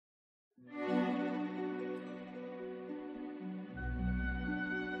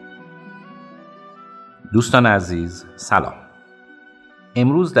دوستان عزیز سلام.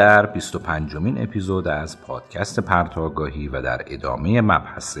 امروز در 25مین اپیزود از پادکست پرتو آگاهی و در ادامه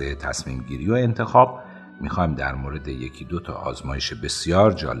مبحث تصمیم گیری و انتخاب میخوایم در مورد یکی دو تا آزمایش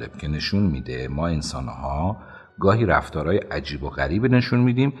بسیار جالب که نشون میده ما انسان‌ها گاهی رفتارهای عجیب و غریب نشون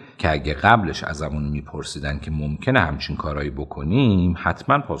میدیم که اگه قبلش ازمون میپرسیدن که ممکنه همچین کارهایی بکنیم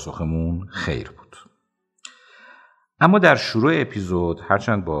حتما پاسخمون خیر بود. اما در شروع اپیزود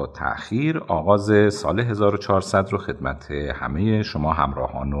هرچند با تأخیر آغاز سال 1400 رو خدمت همه شما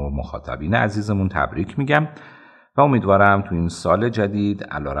همراهان و مخاطبین عزیزمون تبریک میگم و امیدوارم تو این سال جدید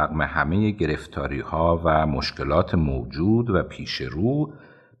علیرغم همه گرفتاری‌ها و مشکلات موجود و پیش رو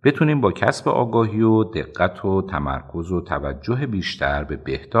بتونیم با کسب آگاهی و دقت و تمرکز و توجه بیشتر به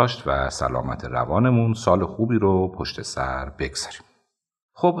بهداشت و سلامت روانمون سال خوبی رو پشت سر بگذاریم.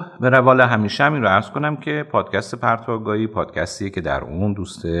 خب به روال همیشه این رو عرض کنم که پادکست پرتو آگاهی پادکستیه که در اون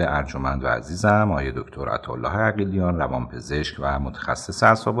دوست ارجمند و عزیزم آقای دکتر عطاالله عقیلیان روانپزشک و متخصص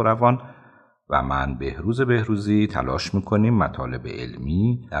اعصاب و روان و من بهروز بهروزی تلاش میکنیم مطالب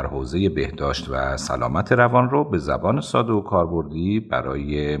علمی در حوزه بهداشت و سلامت روان رو به زبان ساده و کاربردی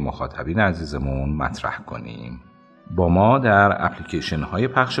برای مخاطبین عزیزمون مطرح کنیم. با ما در اپلیکیشن های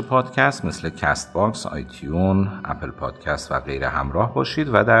پخش پادکست مثل کست باکس، آیتیون، اپل پادکست و غیره همراه باشید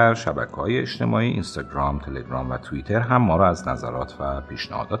و در شبکه‌های اجتماعی اینستاگرام، تلگرام و توییتر هم ما را از نظرات و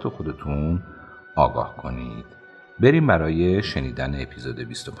پیشنهادات خودتون آگاه کنید. بریم برای شنیدن اپیزود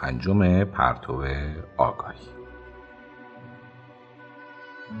 25 پرتو آگاهی.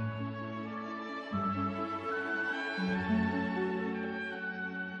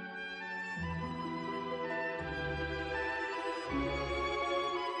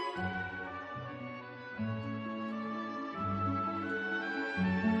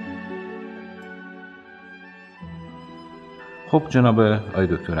 خب جناب آقای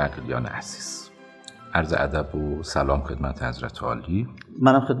دکتر عقیلیان عزیز، عرض ادب و سلام خدمت حضرت عالی.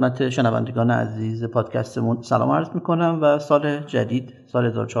 منم خدمت شنوندگان عزیز پادکستمون سلام عرض میکنم و سال جدید سال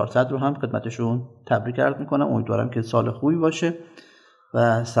 1400 رو هم خدمتشون تبریک عرض میکنم. امیدوارم که سال خوبی باشه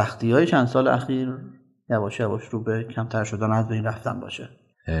و سختی‌های چند سال اخیر یواش یواش رو به کمتر شدن از بین رفتن باشه.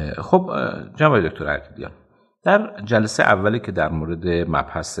 خب جناب دکتر عقیلیان، در جلسه اولی که در مورد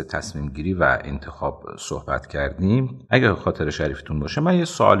مبحث تصمیم گیری و انتخاب صحبت کردیم، اگر خاطر شریفتون باشه من یه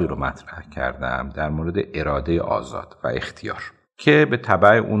سوالی رو مطرح کردم در مورد اراده آزاد و اختیار که به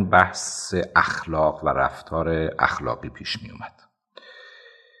تبع اون بحث اخلاق و رفتار اخلاقی پیش می اومد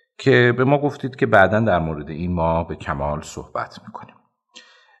که به ما گفتید که بعداً در مورد این ما به کمال صحبت میکنیم.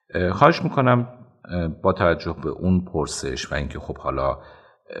 خواهش میکنم با توجه به اون پرسش و اینکه خب حالا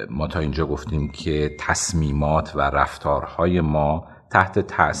ما تا اینجا گفتیم که تصمیمات و رفتارهای ما تحت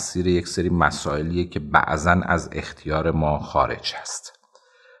تأثیر یک سری مسائلیه که بعضاً از اختیار ما خارج هست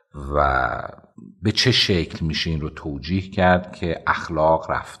و به چه شکل میشه این رو توجیه کرد که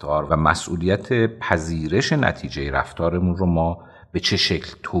اخلاق، رفتار و مسئولیت پذیرش نتیجه رفتارمون رو ما به چه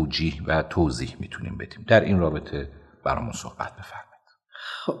شکل توجیه و توضیح میتونیم بدیم. در این رابطه برامون صحبت بفرمایید.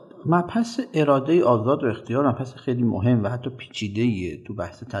 خب مبحث اراده آزاد و اختیار مبحث خیلی مهم و حتی پیچیده‌ایه تو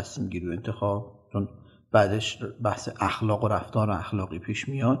بحث تصمیم گیری و انتخاب، چون بعدش بحث اخلاق و رفتار اخلاقی پیش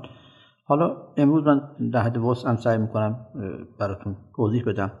میاد. حالا امروز من در حد وسعم سعی میکنم براتون توضیح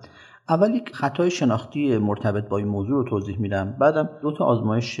بدم. اول یک خطای شناختی مرتبط با این موضوع رو توضیح میدم، بعدم دو تا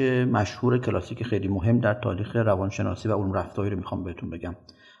آزمایش مشهور کلاسیک خیلی مهم در تاریخ روانشناسی و علوم رفتاری رو میخوام بهتون بگم.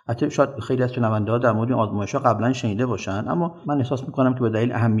 البته شاید خیلی از شنونده‌ها در مورد این آزمایش‌ها قبلا شنیده باشن، اما من احساس می‌کنم که به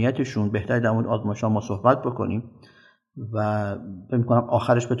دلیل اهمیتشون بهتره در مورد آزمایش‌ها ما صحبت بکنیم و فکر می‌کنم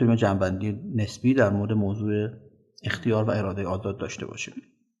آخرش بتونیم جنبندی نسبی در مورد موضوع اختیار و اراده آزاد داشته باشیم.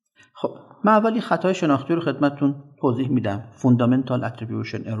 خب من اولی خطای شناختی رو خدمتتون توضیح میدم. Fundamental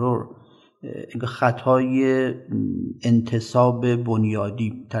Attribution Error، این خطای انتساب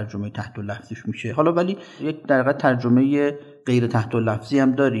بنیادی ترجمه تحت لفظیش میشه. حالا ولی یک در واقع ترجمه غیر تحت لفظی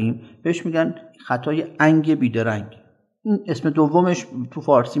هم داریم، بهش میگن خطای انگ بیدرنگ. این اسم دومش تو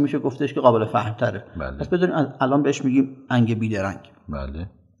فارسی میشه گفتش که قابل فهم تره. بله. پس بذارین الان بهش میگیم انگ بیدرنگ. بله.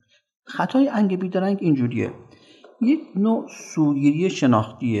 خطای انگ بیدرنگ اینجوریه: یک نوع سوگیری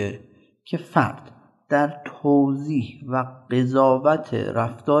شناختیه که فرد در توضیح و قضاوت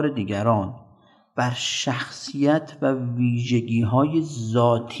رفتار دیگران بر شخصیت و ویژگی‌های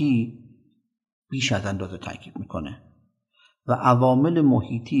ذاتی بیش از اندازه تاکید میکنه و عوامل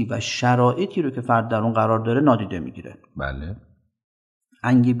محیطی و شرایطی رو که فرد در اون قرار داره نادیده میگیره. بله.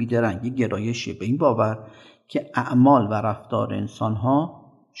 انگ بیدرنگ یک گرایشیه به این باور که اعمال و رفتار انسان‌ها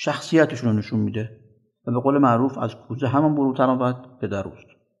شخصیتشون رو نشون میده و به قول معروف از کوزه همان بروتر آمد پدر اوست.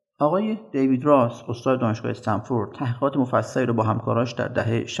 آقای دیوید راس استاد دانشگاه استنفورد تحقیقات مفصلی رو با همکاراش در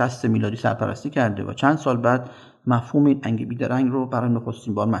دهه 60 میلادی سرپرستی کرده و چند سال بعد مفهوم این انگ بیدرنگ رو برای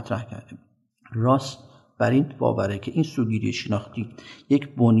نخستین بار مطرح کرده. راس بر این باوره که این سوگیری شناختی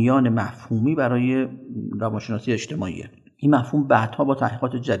یک بنیان مفهومی برای روانشناسی اجتماعیه. این مفهوم بعدها با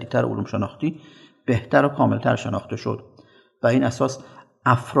تحقیقات جدیدتر علوم شناختی بهتر و کاملتر شناخته شد و این اساس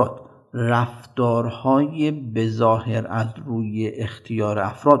افراد رفتارهای بظاهر از روی اختیار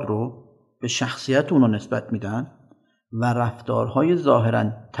افراد رو به شخصیت اونو نسبت میدن و رفتارهای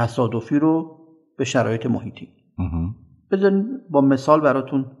ظاهرا تصادفی رو به شرایط محیطی. بذارین با مثال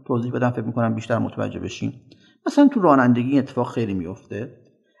براتون توضیح بدم، فکر میکنم بیشتر متوجه بشین. مثلا تو رانندگی اتفاق خیلی میفته.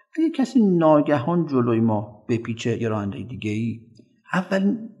 اگه کسی ناگهان جلوی ما بپیچه یه راننده دیگه ای،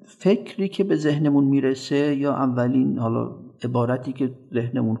 اولین فکری که به ذهنمون میرسه یا اولین حالا عبارتی که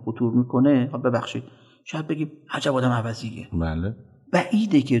ذهنمون خطور میکنه، ببخشید شاید بگیم عجب آدم عوضیه. بله.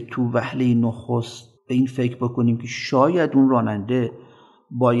 بعیده که تو وهله نخست به این فکر بکنیم که شاید اون راننده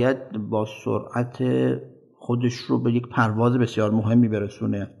باید با سرعت خودش رو به یک پرواز بسیار مهمی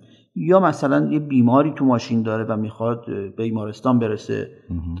برسونه، یا مثلا یه بیماری تو ماشین داره و میخواد به بیمارستان برسه.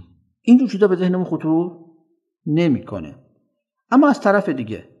 این چیزا به ذهنمون خطور نمیکنه. اما از طرف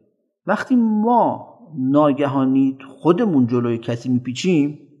دیگه وقتی ما ناگهانی خودمون جلوی کسی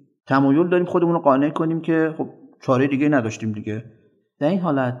میپیچیم، تمایل داریم خودمون رو قانع کنیم که خب چاره دیگه نداشتیم دیگه. در این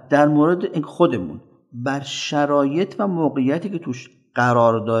حالت در مورد خودمون بر شرایط و موقعیتی که توش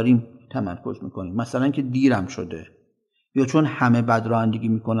قرار داریم تمرکز میکنیم. مثلا که دیرم شده، یا چون همه بد رانندگی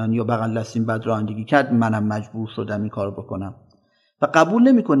میکنن، یا بغل دستیم بد رانندگی کرد منم مجبور شدم این کارو بکنم، و قبول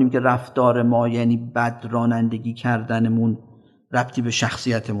نمیکنیم که رفتار ما یعنی بد رانندگی کردنمون ربطی به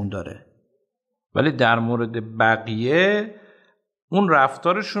شخصیتمون داره. ولی در مورد بقیه اون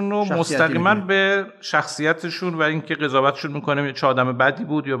رفتارشون رو مستقیما به شخصیتشون و اینکه قضاوتشون میکنیم چه آدم بدی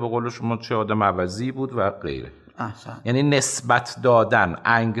بود یا به قول شما چه آدم عوضی بود و غیره. یعنی نسبت دادن،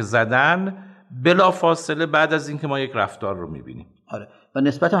 انگ زدن بلا فاصله بعد از اینکه ما یک رفتار رو میبینیم. آره، و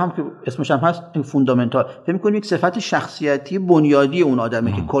نسبت هم که اسمش هم هست این فوندامنتال، فکر می‌کنیم یک صفت شخصیتی بنیادی اون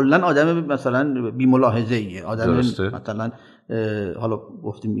آدمه که کلا آدم مثلا بی ملاحظه‌ایه، آدم مثلا حالا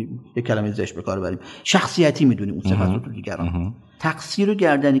گفتیم یک کلمه زشت به کار بریم، شخصیتی میدونیم اون صفت رو تو دیگران. تقصیر رو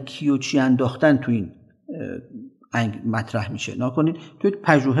گردن کی و چی انداختن تو این مطرح میشه. نکنید تو یک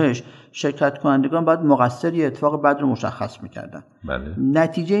پژوهش شرکت کنندگان باید مقصر یه اتفاق بد رو مشخص میکردن. بله.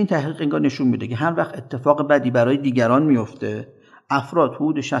 نتیجه این تحقیق انگار نشون میده که هر وقت اتفاق بدی برای دیگران میفته، افراد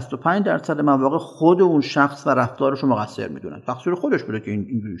حدود 65% مواقع خود اون شخص و رفتارش رو مقصر میدونن. تقصیر خودش بوده که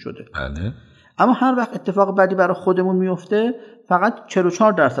اینجوری شده. بله. اما هر وقت اتفاق بدی برای خودمون میفته فقط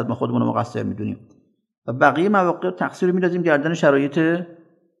 44% ما خودمون رو مقصر میدونیم و بقیه مواقع تقصیر رو میندازیم گردن شرایط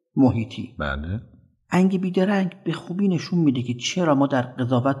محیطی. بله. انگ بیدرنگ به خوبی نشون میده که چرا ما در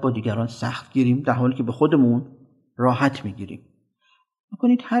قضاوت با دیگران سخت گیریم در حالی که به خودمون راحت میگیریم.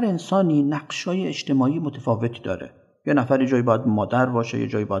 میکنید هر انسانی نقشای اجتماعی متفاوتی داره. یه نفر یه جایی باید مادر باشه، یه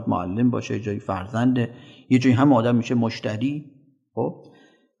جایی باید معلم باشه، یه جایی فرزنده، یه جایی هم آدم میشه مشتری. خب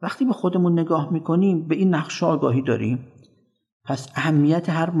وقتی به خودمون نگاه میکنیم به این نقشا آگاهی داریم، پس اهمیت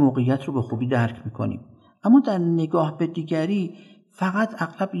هر موقعیت رو به خوبی درک میکنیم. اما در نگاه به دیگری فقط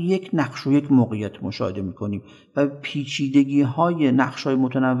اغلب یک نقش و یک موقعیت مشاهده میکنیم و پیچیدگی های نقش های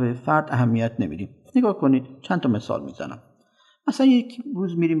متنوع فرد اهمیت نمیدیم. نگاه کنید چند تا مثال میزنم. مثلا یک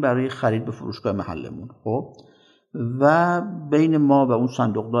روز میریم برای خرید به فروشگاه محلمون، خب و بین ما و اون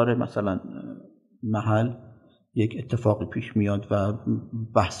صندوقدار مثلا محل یک اتفاقی پیش میاد و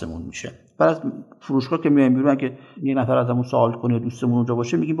بحثمون میشه. بعد از فروشگاه که میایم بیرون اگه یه نفر ازمون سوال کنه دوستمون اونجا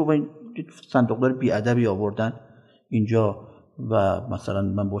باشه میگیم بابا این صندوقدار بیادبی آوردن اینجا و مثلا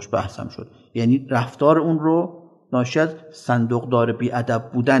من باش بحثم شد. یعنی رفتار اون رو ناشی از صندوقدار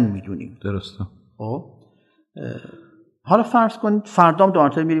بیادب بودن میدونیم. درسته. خب حالا فرض کنید فردام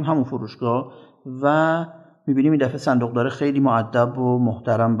دوباره میریم همون فروشگاه و میبینیم این دفعه صندوقدار خیلی مؤدب و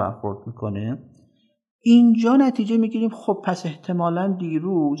محترم برخورد میکنه. اینجا نتیجه میگیریم خب پس احتمالاً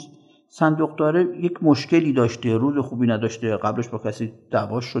دیروز صندوقدار یک مشکلی داشته، روز خوبی نداشته، قبلش با کسی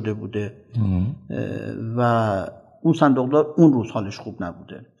دعواش شده بوده و اون صندوقدار اون روز حالش خوب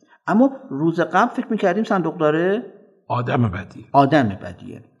نبوده. اما روز قبل فکر میکردیم صندوقدار آدم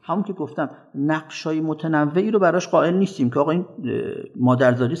بدیه. همون که گفتم نقشای متنوعی رو براش قائل نیستیم که آقا این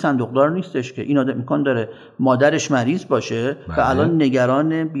مادرزادی صندوقدار نیستش که این آدم امکان داره مادرش مریض باشه و الان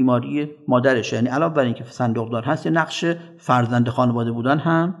نگران بیماری مادرشه. یعنی علاوه بر اینکه صندوقدار هست یه نقش فرزند خانواده بودن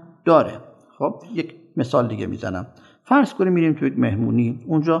هم داره. خب یک مثال دیگه میزنم. فرض کنیم میریم توی مهمونی،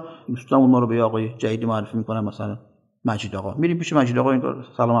 اونجا دوستامون ما رو به آقای جدیدی معرفی میکنن، مثلا مجید آقا. میریم پیش مجید آقا، این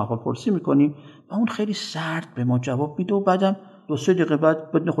سلام احوال پرسی میکنیم و اون خیلی سرد به ما جواب میده و بعدم 2-3 دقیقه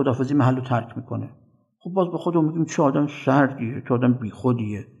بعد بدون خداحافظی محل رو ترک میکنه. خب باز به خودمون میگیم چه آدم سردیه، چه آدم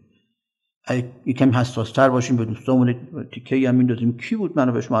بیخودیه. یکم حساس‌تر باشیم، به دوستامون تیکه‌ای هم میندازیم کی بود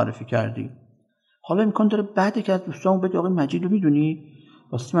منو بهش معرفی کردی. حالا امکان داره بعد که از دوستامون بگه آقای مجید رو میدونی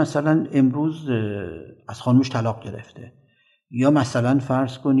واسه مثلا امروز از خانمش طلاق گرفته، یا مثلا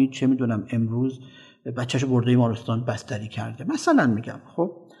فرض کنید چه میدونم امروز بچه‌شو برده بیمارستان بستری کرده، مثلا میگم.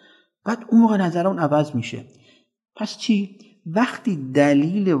 خب بعد اون موقع نظر اون عوض میشه. پس چی؟ وقتی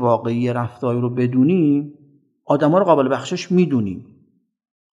دلیل واقعی رفتار رو بدونیم آدم‌ها رو قابل بخشش میدونیم،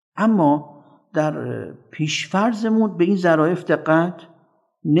 اما در پیش‌فرضمون به این ظرافت دقت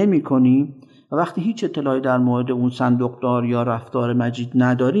نمی‌کنیم و وقتی هیچ اطلاعی در مورد اون صندوقدار یا رفتار مجید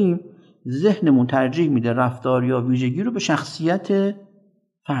نداریم ذهنمون ترجیح میده رفتار یا ویژگی رو به شخصیت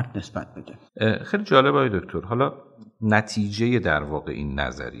فرد نسبت بده. خیلی جالب آقای دکتر. حالا نتیجه در واقع این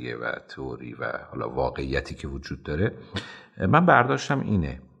نظریه و تئوری و حالا واقعیتی که وجود داره، من برداشتم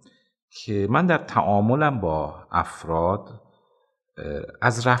اینه که من در تعاملم با افراد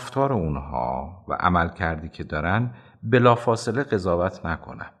از رفتار اونها و عملکردی که دارن بلافاصله قضاوت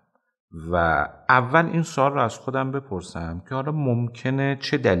نکنم و اول این سوال رو از خودم بپرسم که حالا ممکنه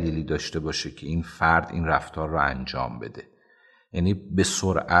چه دلیلی داشته باشه که این فرد این رفتار رو انجام بده. یعنی به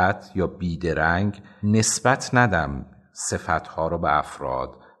سرعت یا بیدرنگ نسبت ندم صفتها رو به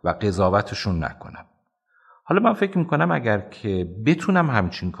افراد و قضاوتشون نکنم. حالا من فکر میکنم اگر که بتونم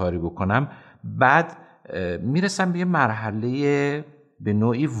همچین کاری بکنم بعد میرسم به یه مرحله به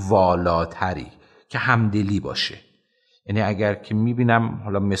نوعی والاتری که همدلی باشه. یعنی اگر که میبینم،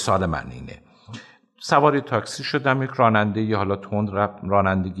 حالا مثال من اینه، سواری تاکسی شدم، یک راننده یا حالا تند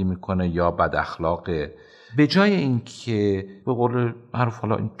رانندگی میکنه یا بد اخلاقه، به جای این که به قول معروف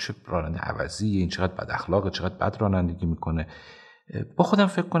حالا این چه راننده عوضیه، این چقدر بد اخلاقه، چقدر بد رانندگی میکنه، با خودم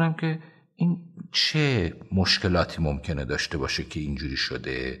فکر کنم که این چه مشکلاتی ممکنه داشته باشه که اینجوری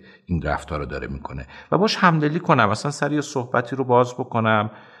شده، این رفتار رو داره میکنه و باش همدلی کنم، اصلا سری صحبتی رو باز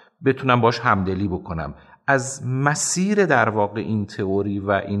بکنم، بتونم باش همدلی بکنم. از مسیر در واقع این تئوری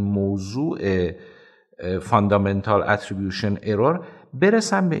و این موضوع فاندامنتال اتریبیوشن ارور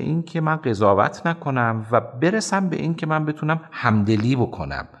برسم به این که من قضاوت نکنم و برسم به این که من بتونم همدلی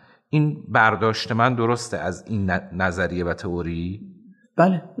بکنم. این برداشت من درسته از این نظریه و تئوری؟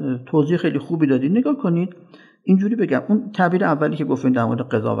 بله، توضیح خیلی خوبی دادید. نگاه کنید، اینجوری بگم، اون تعبیر اولی که گفتین در مورد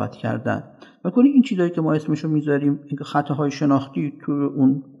قضاوت کردن، بکنید این چیزایی که ما اسمشو میذاریم این خطاهای شناختی، تو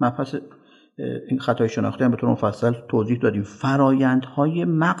اون مبحث این خطاهای شناختی هم به طور مفصل توضیح دادیم، فرایندهای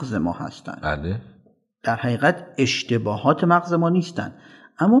مغز ما هستن. بله. در حقیقت اشتباهات مغز ما نیستن،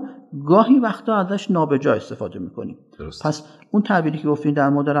 اما گاهی وقتا ازش نابجا استفاده میکنیم. درست. پس اون تعبیری که گفتین در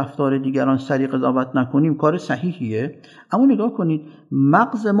مورد رفتار دیگران سریع قضاوت نکنیم کار صحیحیه، اما نگاه کنید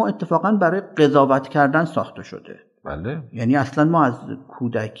مغز ما اتفاقا برای قضاوت کردن ساخته شده. بله. یعنی اصلا ما از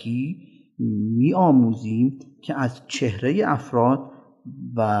کودکی میآموزیم که از چهره افراد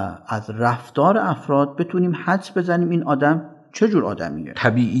و از رفتار افراد بتونیم حدس بزنیم این آدم چه جور آدمیه.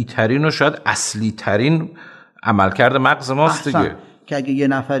 طبیعی ترین و شاید اصلی ترین عملکرد مغز ماست دیگه. که اگه یه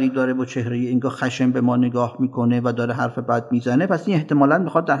نفری داره با چهره انگار خشن به ما نگاه میکنه و داره حرف بد میزنه، پس این احتمالاً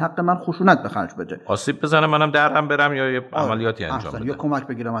میخواد در حق من خشونت به خرج بده، آسیب بزنه، منم درهم برم یا یه عملیاتی انجام بدم یا کمک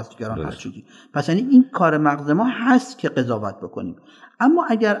بگیرم از دیگران، هر چیزی. پس یعنی این کار مغز ما هست که قضاوت بکنیم. اما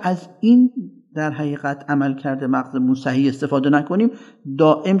اگر از این در حقیقت عملکرد مغزمون صحیح استفاده نکنیم،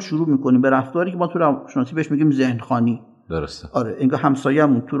 دائم شروع میکنیم به رفتاری که ما تو روانشناسی بهش میگیم ذهنخوانی. درسته. آره، انگار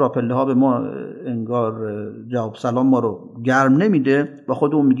همسایه‌مون تو راپله ها به ما انگار جواب سلام ما رو گرم نمیده و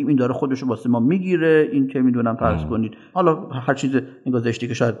خودمون میگیم این داره خودشو واسه ما میگیره، این که میدونم فرض کنید حالا هر چیز انگار زشتی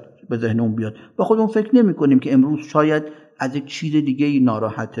که شاید به ذهنمون بیاد، با خودمون فکر نمی‌کنیم که امروز شاید از یک چیز دیگه‌ای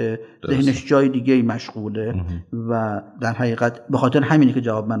ناراحته، ذهنش جای دیگه‌ای مشغوله و در حقیقت به خاطر همینه که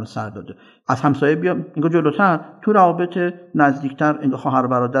جواب منو سر داده. از همسایه بیام انگار جلوتر تو روابط نزدیکتر، انگار خواهر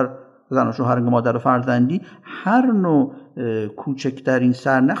برادر، زن و شوهر، مادر و فرزندی، هر نوع کوچکترین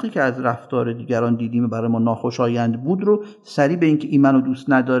سرنخی که از رفتار دیگران دیدیم برای ما ناخوشایند بود رو سریع به اینکه این منو دوست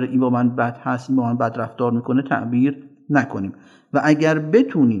نداره، این با من بد هست، این با من بد رفتار میکنه تعبیر نکنیم و اگر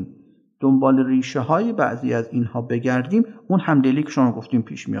بتونیم دنبال ریشه های بعضی از اینها بگردیم، اون همدلی که شما گفتیم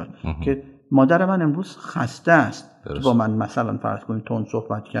پیش میاد که مادر من امروز خسته است که با من مثلا فرض کنید تون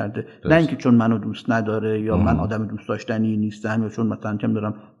صحبت کرده، نه اینکه چون منو دوست نداره یا من آدم دوست داشتنی نیستم یا چون مثلا چه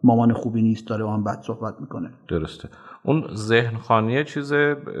می‌دونم مامان خوبی نیست داره با من بد صحبت میکنه. درسته. اون ذهن خانیه چیز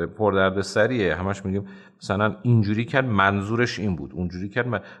پردردسریه، همش میگیم مثلا اینجوری کرد منظورش این بود، اونجوری کرد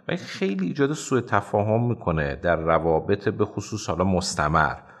و خیلی ایجاد سوء تفاهم میکنه در روابط، به خصوص حالا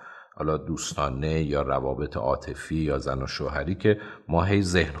مستمر، حالا دوستانه یا روابط عاطفی یا زن و شوهری، که ما هی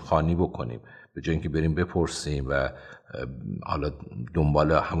ذهن خانی بکنیم به جای اینکه بریم بپرسیم و حالا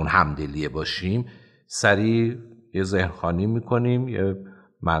دنبال همون همدلیه باشیم، سریع یه ذهنخوانی میکنیم، یه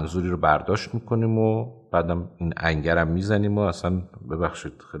منظوری رو برداشت میکنیم و بعدم این انگرم میزنیم و اصلا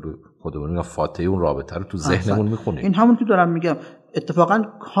ببخشید خیلی خودمون فاتحه اون رابطه رو تو ذهنمون میخونیم. این همون که دارم میگم، اتفاقا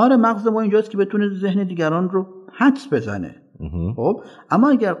کار مغز ما اینجاست که بتونه ذهن دیگران رو حدس بزنه. خب اما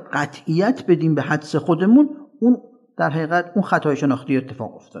اگر قطعیت بدیم به حدس خودمون، اون در حقیقت اون خطای شناختی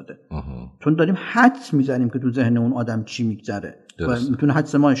اتفاق افتاده. چون داریم حدس میزنیم که تو ذهن اون آدم چی میگذره و میتونه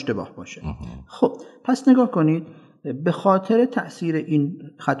حدس ما اشتباه باشه. خب پس نگاه کنید، به خاطر تأثیر این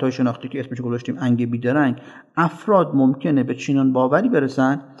خطای شناختی که اسمش گذاشتیم انگ بیدرنگ، افراد ممکنه به چنان باوری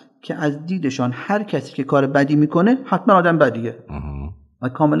برسن که از دیدشان هر کسی که کار بدی میکنه حتما آدم بدیه و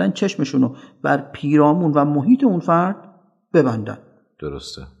کاملا چشمشونو بر پیرامون و محیط اون فرد ببندن.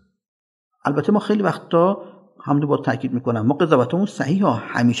 درسته. البته ما خیلی وقتا همونو با تاکید میکنم، ما قضاوتمون صحیحه،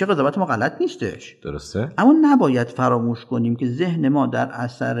 همیشه قضاوت ما غلط نیستش. درسته. اما نباید فراموش کنیم که ذهن ما در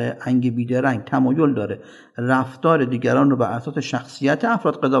اثر انگ بیدرنگ تمایل داره رفتار دیگران رو بر اساس شخصیت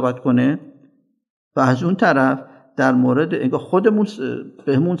افراد قضاوت کنه و از اون طرف در مورد انگار خودمون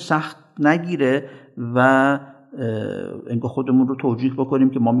بهمون سخت نگیره و انگار خودمون رو توجیه بکنیم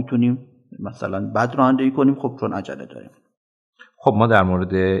که ما میتونیم مثلا بد رانندگی کنیم، خب چون عجله داریم. خب ما در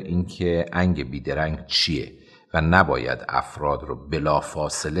مورد اینکه انگ بیدرنگ چیه و نباید افراد رو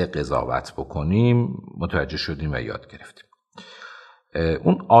بلافاصله قضاوت بکنیم متوجه شدیم و یاد گرفتیم.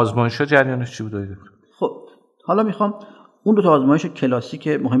 اون آزمایش‌ها جریانش چی بود؟ خب حالا میخوام اون دو تا آزمایش کلاسیک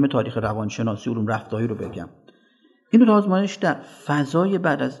مهم تاریخ روانشناسی علوم رفتاری رو بگم. این دو تا آزمایش در فضای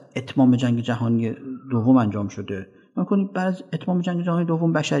بعد از اتمام جنگ جهانی دوم انجام شده. می‌کنید بعد از اتمام جنگ جهانی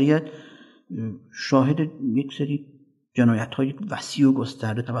دوم بشریت شاهد یک سری جنایت‌های وسیع و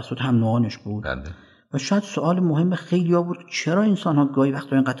گسترده توسط هم نوعانش بود. و شاید سوال مهم خیلی‌ها بود چرا انسان‌ها گاهی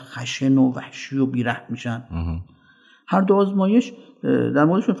وقتا اینقدر خشن و وحشی و بی‌رحم میشن. هر دو آزمایش در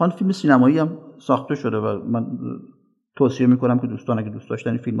موردشون فیلم سینمایی هم ساخته شده و من توصیه میکنم که دوستان اگه دوست داشتن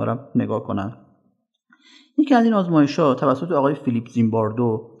این فیلم‌ها رو نگاه کنن. یکی از این آزمایش‌ها توسط آقای فیلیپ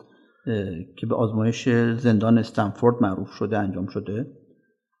زیمباردو که به آزمایش زندان استنفورد معروف شده انجام شده.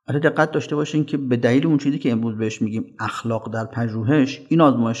 البته دقت داشته باشین که به دلیل اون چیزی که امروز بهش میگیم اخلاق در پژوهش، این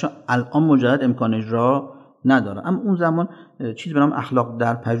آزمایش‌ها الان مجدد امکان اجرا نداره، اما اون زمان چیزی به نام اخلاق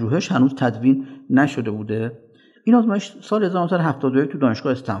در پژوهش هنوز تدوین نشده بوده. این آزمایش سال 1971 تو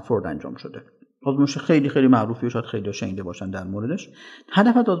دانشگاه استنفورد انجام شده. آزمایش خیلی خیلی معروفیه، شاید خیلی شنیده باشن در موردش.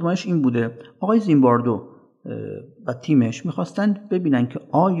 هدف از آزمایش این بوده آقای زیمباردو و تیمش میخواستن ببینن که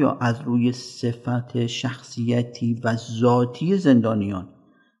آیا از روی صفت شخصیتی و ذاتی زندانیان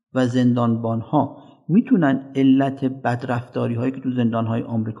و زندانبانها میتونن علت بدرفتاری هایی که تو زندانهای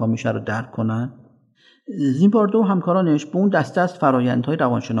آمریکا میشه رو درک کنن. زیمباردو و همکارانش به اون دسته از فرآیندهای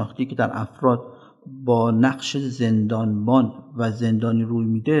روانشناختی که در افراد با نقش زندانبان و زندانی روی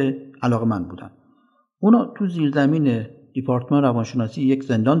میده علاقه‌مند بودن. اونا تو زیرزمین دیپارتمان روانشناسی یک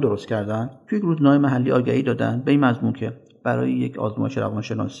زندان درست کردن، توی یک روزنامه محلی آگهی دادن به این مضمون که برای یک آزمایش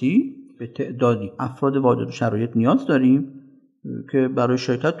روانشناسی به تعدادی افراد واجد شرایط نیاز داریم که برای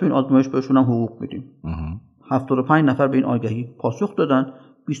شرکت تو این آزمایش بهشون هم حقوق میدیم. 75 نفر به این آگهی پاسخ دادن.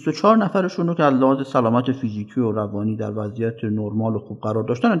 24 نفرشون رو که از لحاظ سلامت فیزیکی و روانی در وضعیت نرمال و خوب قرار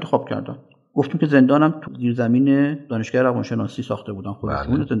داشتن انتخاب کردن. گفتیم که زندانم تو زیر زمین دانشگاه روانشناسی ساخته بودن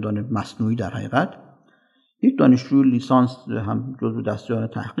خودشون، زندان مصنوعی در حقیقت. یک دانشجوی لیسانس هم جزو دستیاران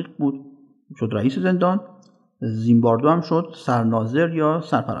تحقیق بود، شد رئیس زندان. زیمباردو هم شد سرناظر یا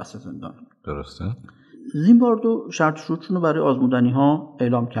سرپرست زندان. درسته. زیمباردو شرط شروطشون رو برای آزمودنی ها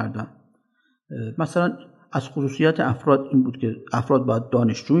اعلام کردن. مثلا از خصوصیات افراد این بود که افراد باید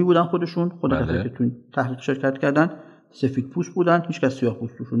دانشجویی بودن، خود کسایی که تو این تحقیق شرکت کردن سفید پوست بودن، هیچ کس سیاه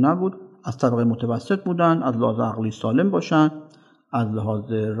پوست توشون نبود، از طبقه متوسط بودن، از لحاظ عقلی سالم باشن، از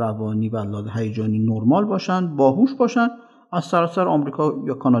لحاظ روانی و از لحاظ هیجانی نرمال باشن، باهوش باشن، از سراسر آمریکا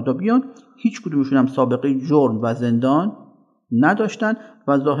یا کانادا بیان، هیچ کدومشون هم سابقه جرم و زندان نداشتن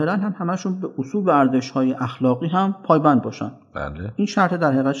و ظاهرا هم همشون به اصول و ارزش‌های اخلاقی هم پایبند باشن. بله. این شرط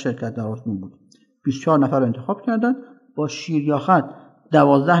در حقیقت شرکت در آزمون بود. 24 نفر رو انتخاب کردن، با شیر یا خط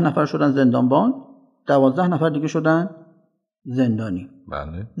 12 نفر شدن زندانبان، 12 نفر دیگه شدن زندانی.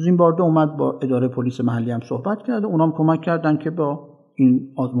 بله. زیمباردو اومد با اداره پلیس محلی هم صحبت کرد و اونام کمک کردن که با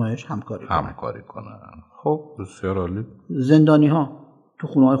این آزمایش همکاری کنن. خب بسیار عالی. زندانی ها تو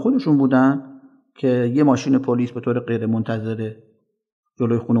خونه‌های خودشون بودن که یه ماشین پلیس به طور غیر منتظره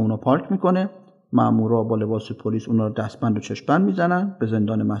جلوی خونه اونا پارک میکنه، مامورا با لباس پلیس اونا رو دستبند و چشم‌بند میزنن، به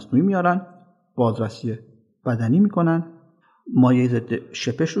زندان مصنوعی میارن، بازرسی بدنی میکنن، مایع ضد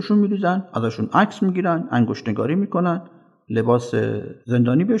شپش روشون میریزن، ازشون عکس میگیرن، انگشت‌نگاری میکنن، لباس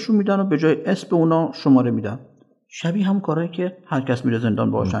زندانی بهشون میدن و به جای اسم اونا شماره میدن. شبیه هم کارهایی که هر کس میره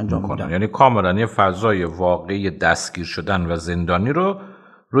زندان باهاش انجام میدن. یعنی کاملا یه فضای واقعی دستگیر شدن و زندانی رو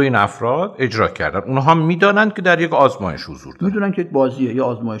روی این افراد اجرا کردن. اونها میدونن که در یک آزمایش حضور دارن، میدونن که یک بازیه یا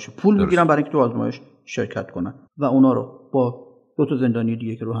آزمایش، پول میگیرن برای اینکه تو آزمایش شرکت کنن و اونا رو با 2 زندانی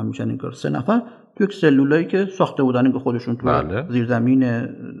دیگه که رو هم میشن، این کار 3 نفر تو یک سلولایی که ساخته بودن اینکه خودشون تو زیرزمین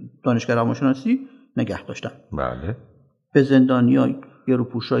دانشگاه روانشناسی نگه داشتن. بله. به زندانی‌ها یه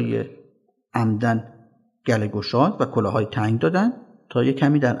روپوشای عمدن گله گشاد و کلاههای تنگ دادن تا یه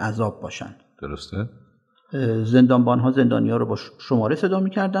کمی در عذاب باشن. درسته. زندانبان‌ها زندانی‌ها رو با شماره صدا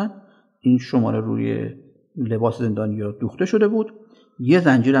می‌کردن. این شماره روی لباس زندانی‌ها دوخته شده بود. یه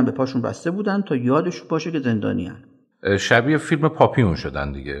زنجیر هم به پاشون بسته بودن تا یادش باشه که زندانی‌ان. شبیه فیلم پاپیون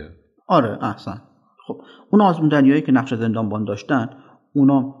شدن دیگه. آره احسن. خب اون آزموندنیایی که نقش زندانبان داشتن،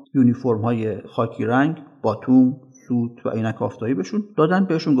 اونا یونیفرم‌های خاکی رنگ، باتوم، سوت و عینک آفتابی بهشون دادن.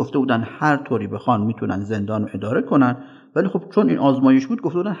 بهشون گفته بودن هر طوری بخوان میتونن زندان رو اداره کنن، ولی خب چون این آزمایش بود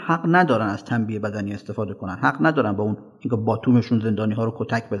گفته بودن حق ندارن از تنبیه بدنی استفاده کنن، حق ندارن با اون اینکه باتومشون زندانی ها رو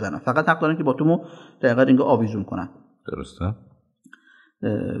کتک بزنن، فقط حق دارن که باتومو دقیقاً اینکه آویزون کنن. درسته.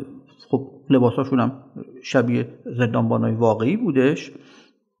 خب لباساشون هم شبیه زندانبانای واقعی بودش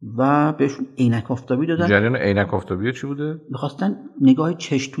و بهشون عینک آفتابی دادن. جریان عینک آفتابی چی بوده؟ می‌خواستن نگاه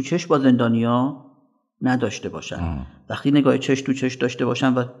چش تو چش با زندانیا نداشته باشن. وقتی نگاه چش تو چش داشته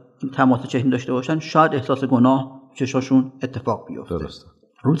باشن و تماس چشم داشته باشن، شاید احساس گناه چشاشون اتفاق بیفته. درسته.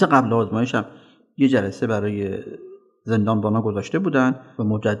 روز قبل آزمایش هم یه جلسه برای زندانبانا گذاشته بودن و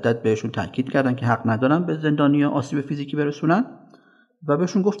مجدد بهشون تاکید کردن که حق ندارن به زندانیا آسیب فیزیکی برسونن و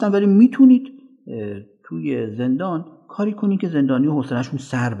بهشون گفتن ولی میتونید توی زندان کاری کنی که زندانی‌ها حوصله‌شون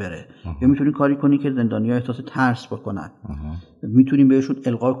سر بره، یا میتونید کاری کنی که زندانی‌ها احساس ترس بکنن. میتونیم بهشون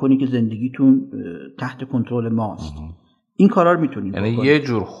القا کنی که زندگیتون تحت کنترل ماست. این کارا رو میتونید یعنی یه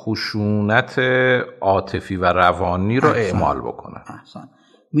جور خشونت عاطفی و روانی رو اعمال بکنن. احسن.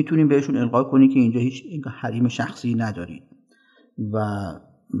 میتونیم بهشون القا کنی که اینجا هیچ حریم شخصی ندارید و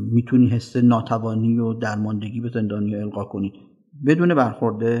میتونی حس ناتوانی و درماندگی به زندانی‌ها القا کنید بدون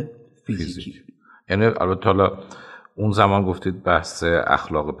برخورد فیزیکی. یعنی البته حالا اون زمان گفتید بحث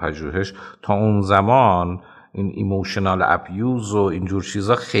اخلاق پژوهش، تا اون زمان این ایموشنال ابیوز و اینجور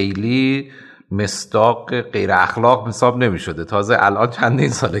چیزا خیلی مصداق غیر اخلاق حساب نمی شده. تازه الان چندین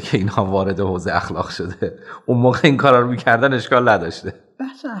ساله که اینها وارد حوزه اخلاق شده. اون موقع این کارا رو می‌کردن اشکال نداشته.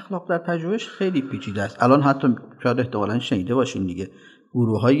 بحث اخلاق در پژوهش خیلی پیچیده است. الان حتی شاید احتمالاً شنیده باشین دیگه،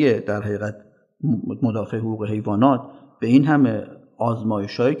 گروه‌های در حقیقت مدافع حقوق حیوانات به این همه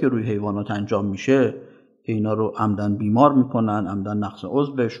آزمایشایی که روی حیوانات انجام میشه که اینا رو عمدن بیمار میکنن، عمدن نقص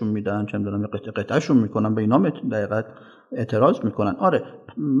عضو بهشون میدن، چه میدونم قطعه‌شون میکنن، به اینا دقیقاً اعتراض میکنن. آره،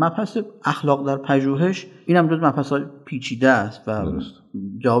 مبحث اخلاق در پژوهش این هم جز مبحث‌های پیچیده است و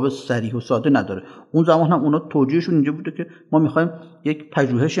جواب صریح و ساده نداره. اون زمان هم اونا توجیهشون اینجا بوده که ما میخوایم یک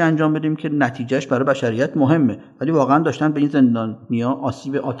پژوهشی انجام بدیم که نتیجهش برای بشریت مهمه، ولی واقعا داشتن به این زندانیا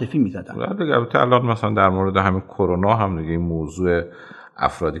آسیب عاطفی میزدن. البته الان مثلا در مورد همین کرونا هم دیگه این موضوع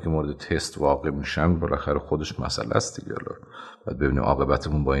افرادی که مورد تست واقع میشن بالاخره خودش مسئله است دیگه. بعد ببینیم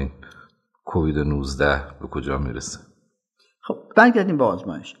عاقبتمون با این کووید 19 به کجا میرسه. خب برگردیم به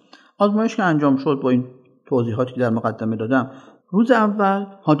آزمایش که انجام شد با این توضیحاتی که در مقدمه دادم. روز اول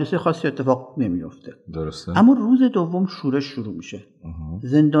حادثه خاصی اتفاق نمیفته. درسته. اما روز دوم شورش شروع میشه.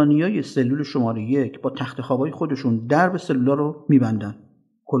 زندانیای سلول شماره 1 با تخت خوابای خودشون درب سلولا رو میبندن،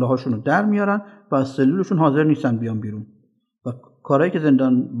 کلاهاشون رو در میارن و از سلولشون حاضر نیستن بیان بیرون و کارهایی که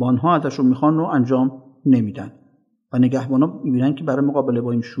زندانبان‌ها ازشون میخوان رو انجام نمیدن و نگهبانا میبینن که برای مقابله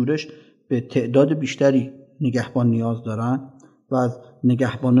با این شورش به تعداد بیشتری نگهبان نیاز دارن و از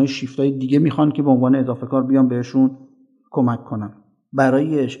نگهبانای شیفتای دیگه میخوان که به عنوان اضافه کار بیان بهشون کمک کنن.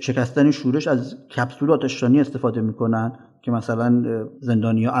 برای شکستن شورش از کپسول آتش‌رانی استفاده میکنن که مثلا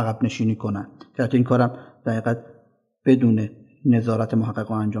زندانی‌ها عقب نشینی کنن. که این کارم در حقیقت بدون نظارت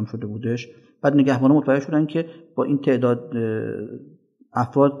محققا انجام شده بودش. بعد نگهبانا متوجه شدن که با این تعداد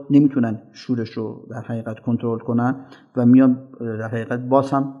افراد نمیتونن شورش رو در حقیقت کنترل کنن و میان در حقیقت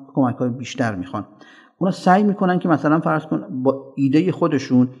باز هم کمک‌های بیشتر میخوان. اونا سعی میکنن که مثلا فرض کن با ایده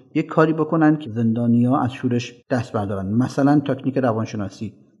خودشون یک کاری بکنن که زندانی‌ها از شورش دست بردارن. مثلا تکنیک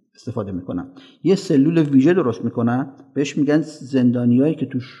روانشناسی استفاده میکنن. یه سلول ویژه درست میکنن، بهش میگن زندانیایی که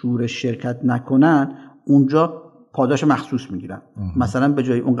تو شورش شرکت نکنن اونجا پاداش مخصوص میگیرن. مثلا به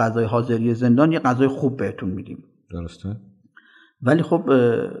جای اون غذای حاضری زندان یه غذای خوب بهتون میدیم. درسته. ولی خب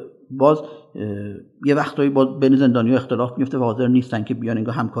باز یه وقتایی باز بین زندانی‌ها اختلاف میفته و حاضر نیستن که بیان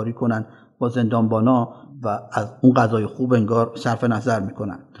انگار همکاری کنن با زندانبانا و از اون غذای خوب انگار صرف نظر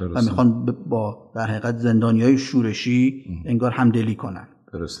میکنن و میخوان با در حقیقت زندانی‌های شورشی انگار همدلی کنن.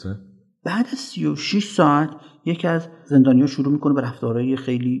 درسته. بعد از 36 ساعت یکی از زندانی‌ها شروع میکنه به رفتارهای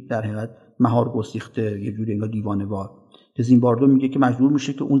خیلی در حقیقت مهار گسیخته، یه جوری انگار دیوانه‌وار. که زیمباردو میگه که مجبور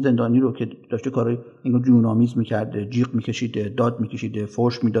میشه که اون زندانی رو که داشته کارهای انگار جنون‌آمیز میکرده، جیغ میکشیده، داد میکشیده،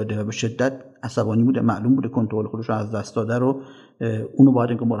 فحش میداده و به شدت عصبانی بوده، معلوم بوده کنترل خودش رو از دست داده، رو اونو باید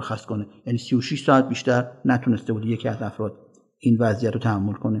انگار مرخص کنه. یعنی 36 ساعت بیشتر نتونسته بود یکی از افراد این وضعیت رو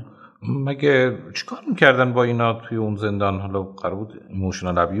تحمل کنه. مگه چیکار میکردن با اینا توی اون زندان؟ حالا قرار بود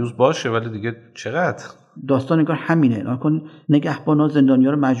ایموشنال ابیوز باشه، ولی دیگه چقدر؟ داستان انگار همینه. نکن نگهبانا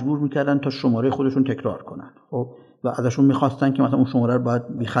زندانی‌ها رو مجبور میکردن تا شماره خودشون تکرار کنن، خب، و ازشون میخواستن که مثلا اون شماره رو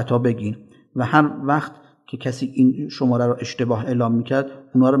باید بی خطا بگین و هر وقت که کسی این شماره رو اشتباه اعلام میکرد،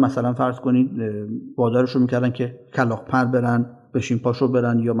 اونا رو مثلا فرض کنید وادارشون میکردن که کلاغ پر برن، بشین پاشو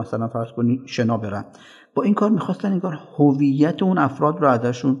برن، یا مثلا فرض کنید شنا برن. با این کار میخواستن انگار هویت اون افراد رو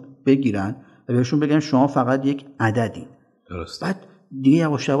ازشون بگیرن و بهشون بگن شما فقط یک عددین. درسته. بعد دیگه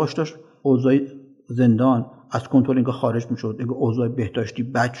یواش یواش داشت اوضاع زندان از کنترل انگار خارج میشد، انگار اوضاع بهداشتی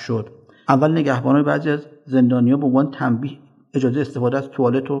بد شد. اول نگهبانای بعضی از زندانی‌ها به عنوان تنبیه اجازه استفاده از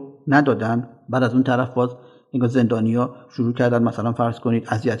توالت رو ندادن. بعد از اون طرف باز انگار زندانی‌ها شروع کردن مثلا فرض کنید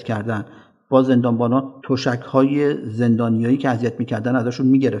اذیت کردن. باز زندانبانا تشک‌های زندانیایی که اذیت می‌کردن ازشون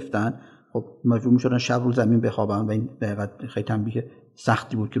می‌گرفتن. خب مجبور می‌شدن شب رو زمین بخوابن و این دقیقاً خیلی تنبیه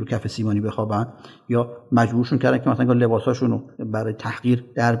سختی بود که رو کف سیمانی بخوابن، یا مجبورشون کردن که مثلا لباساشون رو برای تحقیر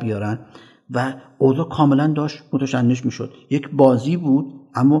در بیارن و اوضاع کاملا داشت متشنج میشد. یک بازی بود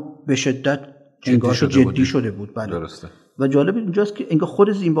اما به شدت جدی شده بود. بله. درسته. و جالب اینجاست که انگار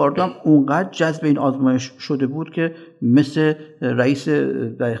خود زیمباردو هم اونقدر جذب این آزمایش شده بود که مثل رئیس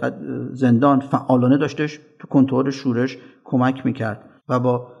در حقیقت زندان فعالانه داشتش تو کنترل شورش کمک میکرد و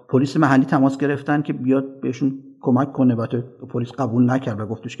با پلیس محلی تماس گرفتن که بیاد بهشون کمک کنه. البته پلیس قبول نکرد و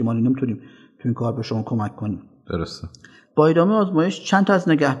گفتش که ما نمیتونیم تو این کار به شما کمک کنیم. درسته. با ادامه آزمایش چند تا از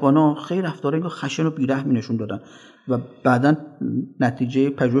نگهبانا خیلی رفتار انگار خشن و بیرحمی نشون دادن و بعداً نتیجه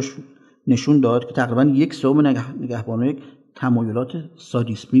پژوهش نشون داد که تقریباً 1/3 نگهبانا تمایلات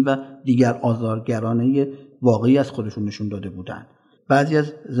سادیسمی و دیگر آزارگرانه واقعی از خودشون نشون داده بودند. بعضی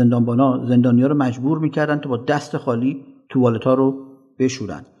از زندانی‌ها رو مجبور می‌کردن تا با دست خالی توالت‌ها رو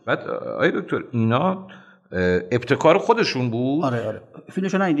بشورن. بعد آقای دکتر اینا ابتکار خودشون بود؟ آره.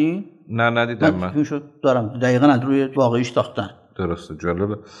 فیلمشو ندیدین؟ نه ندیدم. من فیلمشو دارم، دقیقاً از روی واقعیش ساختن. درسته،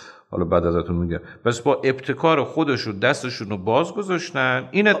 جالبه. حالا بعد ازتون میگم. بس با ابتکار خودشون دستشون رو باز گذاشتن،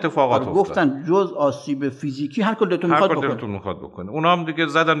 این اتفاقات افتاد. گفتن جز آسیب فیزیکی هر کار دلتون میخواد بکنه. اونا هم دیگه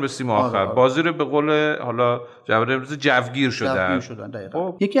زدن به سیم آخر. بازی رو به قول حالا جوگیر شدن.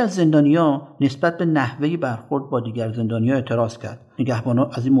 دقیقاً. یکی از زندانی‌ها نسبت به نحوه برخورد با دیگر زندانی‌ها اعتراض کرد. نگهبانا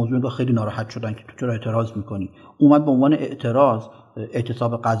از این موضوع خیلی ناراحت شدن که تو چرا اعتراض می‌کنی. اومد به عنوان اعتراض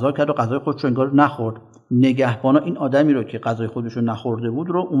اعتصاب غذا کرد و غذای خودش رو انگار نخورد. نگهبانا این آدمی رو که غذای خودش رو نخورده بود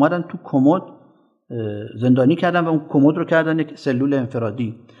رو اومدن تو کمد زندانی کردن و اون کمد رو کردن یک سلول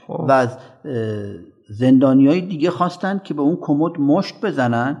انفرادی و از زندانیای دیگه خواستن که به اون کمد مشت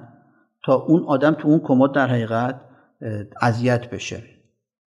بزنن تا اون آدم تو اون کمد در حقیقت اذیت بشه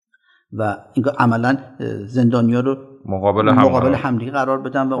و اینکه عملا زندانیا رو مقابل همدیگه قرار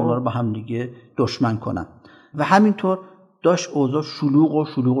بدن و اونا رو با همدیگه دشمن کنن و همینطور داشت اوضاع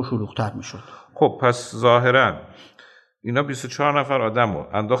شلوغ‌تر میشد. خب پس ظاهرا اینا 24 نفر آدم رو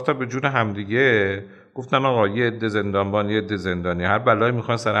انداختن به جون همدیگه، گفتن آقا یه عده زندانبان یه عده زندانی هر بلایی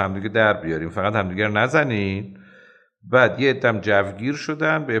میخوان سر همدیگه در بیاریم، فقط همدیگه رو نزنین. بعد یه عده‌ام جوگیر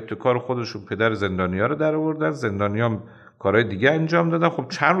شدن، به ابتکار خودشون پدر زندانی‌ها رو در آوردن، زندانی‌ها کارهای دیگه انجام دادن. خب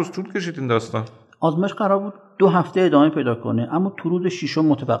چند روز طول کشید این داستان؟ آزمایش قرار بود 2 هفته ادامه پیدا کنه اما تو روز 6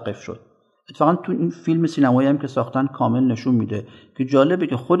 متوقف شد. اتفاقا تو این فیلم سینمایی هم که ساختن کامل نشون میده که جالبه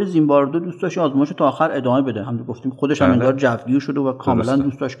که خود زیمباردو دوست داشت آزمایش تا آخر ادامه بده. هم گفتیم خودش هم انگار جوگیر شده و کاملا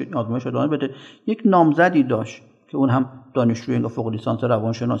دوست داشت که آزمایش ادامه بده. یک نامزدی داشت که اون هم دانشجوی انگار فوق لیسانس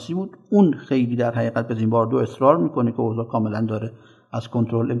روانشناسی بود. اون خیلی در حقیقت به زیمباردو اصرار میکنه که اوضاع کاملا داره از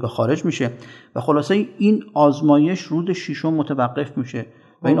کنترل انگار خارج میشه و خلاصه این آزمایش روز 6 متوقف میشه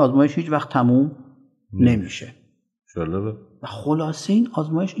و این آزمایش هیچ وقت تموم نمیشه. جالبه. و خلاصه این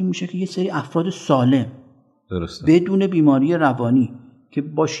آزمایش این میشه که یه سری افراد سالم درسته بدون بیماری روانی که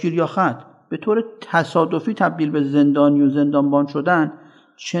با شیر یا خط به طور تصادفی تبدیل به زندانی و زندانبان شدن،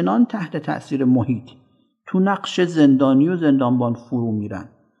 چنان تحت تأثیر محیط تو نقش زندانی و زندانبان فرو میرن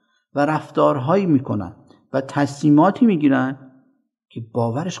و رفتارهایی میکنن و تصمیماتی میگیرن که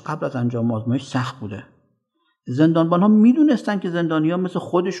باورش قبل از انجام آزمایش سخت بوده. زندانبان ها میدونستن که زندانی ها مثل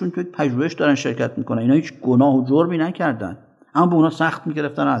خودشون توی پژوهش دارن شرکت میکنن، اینا هیچ گناه و جرمی نکردن اما به اونا سخت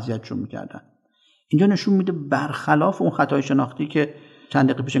میگرفتن و اذیتشون میکردن. اینجا نشون میده برخلاف اون خطای شناختی که چند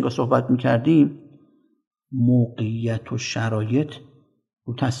دقیقه پیش انگار صحبت میکردیم، موقعیت و شرایط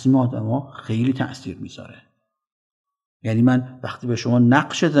رو تصمیم آدم‌ها خیلی تأثیر میذاره. یعنی من وقتی به شما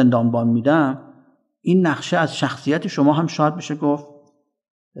نقش زندانبان میدم، این نقشه از شخصیت شما هم شاید بشه گفت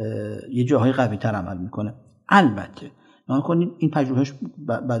یه جاهای قوی تر عمل میکنه. البته نگاه کنید این پژوهش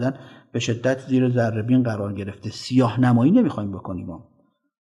بعداً به شدت زیر ذره‌بین قرار گرفته. سیاه نمایی نمیخوایم بکنیم.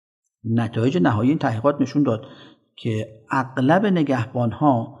 نتایج نهایی این تحقیقات نشون داد که اغلب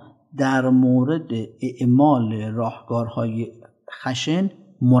نگهبانها در مورد اعمال راهکارهای خشن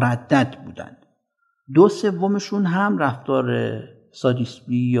مردد بودند. 2/3 هم رفتار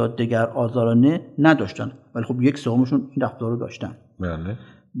سادیستی یا دگر آزارانه نداشتن، ولی خب 1/3 این رفتار رو داشتن. بله.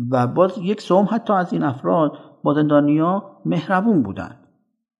 و باز 1/3 حتی از این افراد با زندانیا مهربون بودن.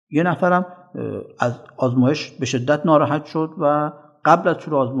 یه نفرم از آزمایش به شدت ناراحت شد و قبل از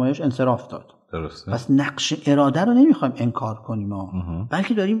شروع آزمایش انصراف داد. درسته. پس نقش اراده رو نمیخوایم انکار کنیم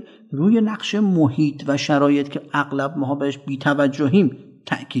بلکه داریم روی نقش محیط و شرایط که اغلب ما بهش بی‌توجهیم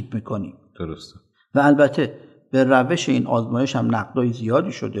تأکید میکنیم. درسته. و البته به روش این آزمایش هم نقدای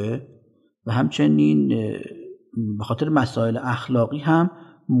زیادی شده و همچنین به خاطر مسائل اخلاقی هم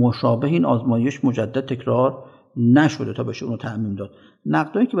مشابه این آزمایش مجدد تکرار نشده تا بشه اونو تعمیم داد.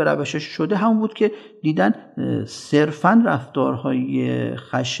 نقدایی که به روشش شده همون بود که دیدن صرفاً رفتارهای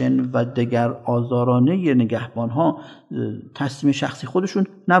خشن و دگر آزارانه نگهبانها تصمیم شخصی خودشون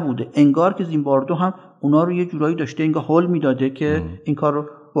نبوده، انگار که زیمباردو هم اونا رو یه جورایی داشته انگار هول میداده که این کار رو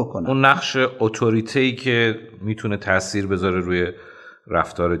بکنن. اون نقش اتوریته‌ای که میتونه تأثیر بذاره روی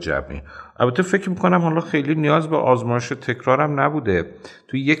رفتار جمعی. البته فکر میکنم حالا خیلی نیاز به آزمایش تکرارم نبوده.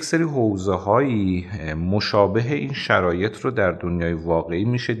 توی یک سری حوزه‌هایی مشابه این شرایط رو در دنیای واقعی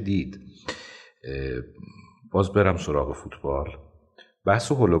میشه دید. باز برم سراغ فوتبال.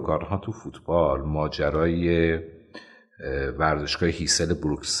 بحث هولوگان‌ها تو فوتبال، ماجرای ورزشگاه هیسل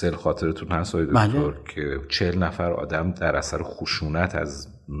بروکسل خاطرتون هست آقای دکتر که 40 نفر آدم در اثر خشونت از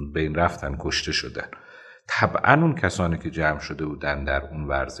بین رفتن، کشته شدن. طبعا اون کسانی که جمع شده بودن در اون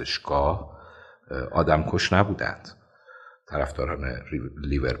ورزشگاه آدم کش نبودند، طرفداران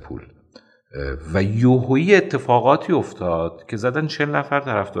لیورپول، و یوهویی اتفاقاتی افتاد که زدن 40 نفر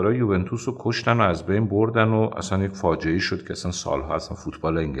طرفدارای یوونتوس رو کشتن و از بین بردن و اصلا یک فاجعه شد که اصلا سالها اصلا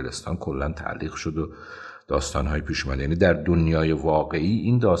فوتبال انگلستان کلا تعلیق شد و داستان‌های پیش اومد. یعنی در دنیای واقعی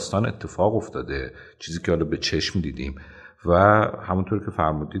این داستان اتفاق افتاده، چیزی که حالا به چشم دیدیم. و همونطور که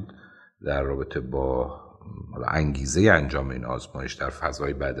فرمودید در رابطه با انگیزه انجام این آزمایش در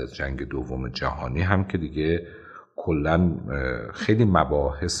فضای بعد از جنگ دوم جهانی هم که دیگه کلا خیلی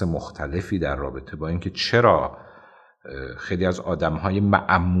مباحث مختلفی در رابطه با اینکه چرا خیلی از آدم‌های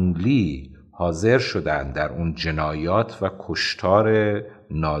معمولی حاضر شدن در اون جنایات و کشتار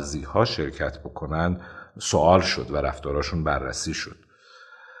نازی‌ها شرکت بکنن سوال شد و رفتاراشون بررسی شد.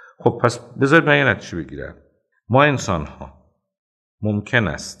 خب پس بذارید من یه نتیجه بگیرم. ما انسان‌ها ممکن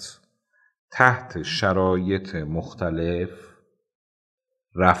است تحت شرایط مختلف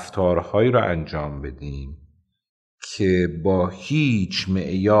رفتارهایی را انجام بدیم که با هیچ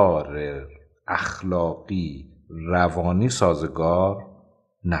معیار اخلاقی روانی سازگار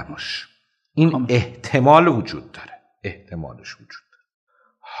نباشه. این احتمال وجود داره، احتمالش وجود داره.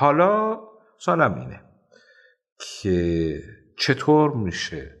 حالا سوالم اینه که چطور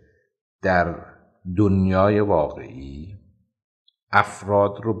میشه در دنیای واقعی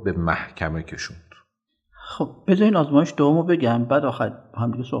افراد رو به محکمه کشوند؟ خب بذارین آزمایش دومو بگم بعد آخر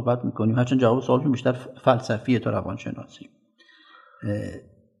هم دیگه صحبت میکنیم، هرچند جواب سوالتون بیشتر فلسفیه تا روانشناسی.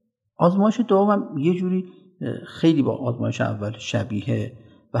 آزمایش دوم یه جوری خیلی با آزمایش اول شبیه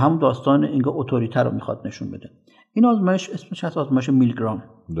و همون داستان انگار اتوریته رو میخواد نشون بده. این آزمایش اسمش هست آزمایش میلگرام.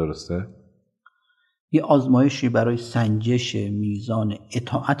 درسته؟ یه آزمایشی برای سنجش میزان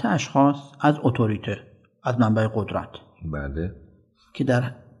اطاعت اشخاص از اتوریته، از منبع قدرت. بله. که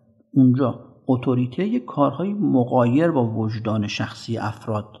در اونجا اتوریته یک کارهای مغایر با وجدان شخصی از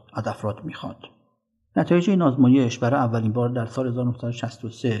افراد میخواد. نتایج این آزمایش برای اولین بار در سال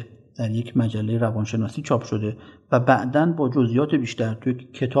 1963 در یک مجله روانشناسی چاپ شده و بعداً با جزئیات بیشتر توی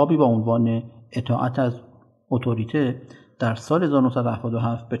کتابی با عنوان اطاعت از اتوریته در سال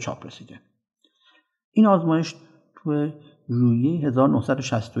 1977 به چاپ رسیده. این آزمایش توی ژوئیه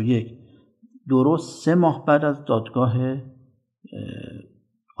 1961 درست 3 ماه بعد از دادگاه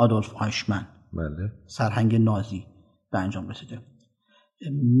آدولف آیشمن، بله، سرهنگ نازی، به انجام رسیده.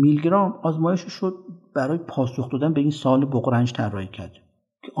 میلگرام آزمایشش شد برای پاسخ دادن به این سوال بغرنج طراحی کرد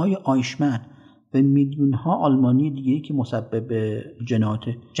که آیا آیشمن و میلیون‌ها آلمانی دیگه‌ای که مسبب جنایات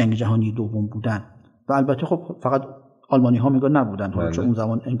جنگ جهانی دوم بودن و البته خب فقط آلمانی‌ها میگن نبودن، بله. چون اون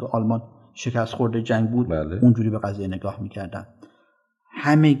زمان انگار آلمان شکست خورده جنگ بود، بله. اونجوری به قضیه نگاه میکردن،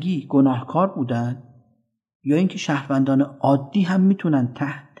 همگی گناهکار بودن یا اینکه شهروندان عادی هم میتونن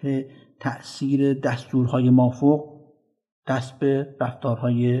تحت تأثیر دستورهای مافوق دست به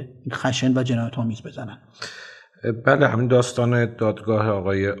رفتارهای خشن و جنایت‌آمیز بزنن؟ بله، همین داستان دادگاه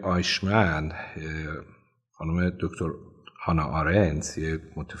آقای آیشمن، خانم دکتر هانا آرنت، یه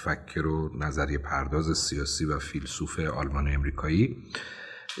متفکر و نظریه پرداز سیاسی و فیلسوف آلمان امریکایی،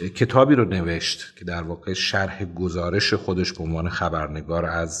 کتابی رو نوشت که در واقع شرح گزارش خودش به عنوان خبرنگار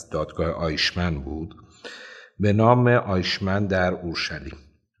از دادگاه آیشمن بود، به نام آیشمن در اورشلیم،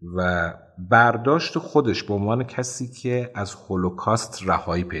 و برداشت خودش به عنوان کسی که از هولوکاست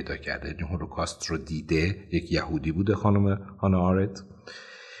رهایی پیدا کرده، یعنی هولوکاست رو دیده، یک یهودی بوده خانم هانا آرنت،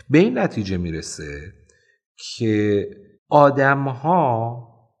 به این نتیجه میرسه که آدم‌ها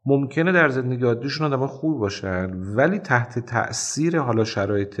ممکنه در زندگی عادیشون آدم‌ها خوب باشن، ولی تحت تأثیر حالا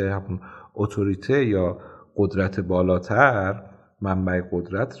شرایط همون اتوریته یا قدرت بالاتر، منبع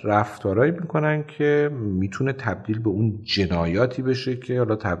قدرت، رفتارایی میکنن که میتونه تبدیل به اون جنایاتی بشه که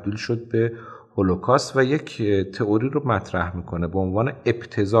حالا تبدیل شد به هولوکاست، و یک تئوری رو مطرح میکنه به عنوان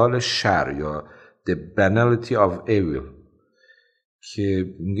ابتذال شر یا The Banality of Evil،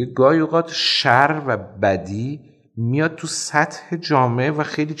 که میگه گاهی اوقات شر و بدی میاد تو سطح جامعه و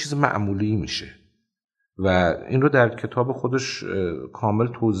خیلی چیز معمولی میشه، و این رو در کتاب خودش کامل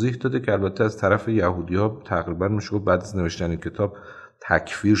توضیح داده که البته از طرف یهودی ها تقریبا میشه گفت بعد از نوشتن این کتاب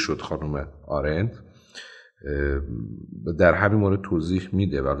تکفیر شد خانم آرنت. در همین مورد توضیح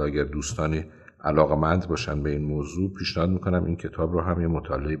میده، و اگر دوستانی علاقه‌مند باشن به این موضوع پیشنهاد میکنم این کتاب رو هم یه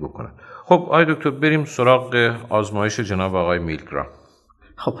مطالعه بکنن. خب آقای دکتر، بریم سراغ آزمایش جناب آقای میلگرام.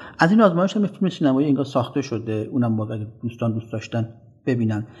 خب از این آزمایش هم فیلم سینمایی انگار ساخته شده، اونم باید اگه دوستان دوست داشتن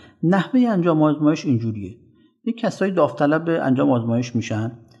ببینن. نحوه انجام آزمایش اینجوریه: یک کسایی داوطلب انجام آزمایش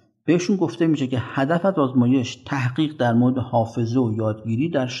میشن، بهشون گفته میشه که هدف از آزمایش تحقیق در مورد حافظه و یادگیری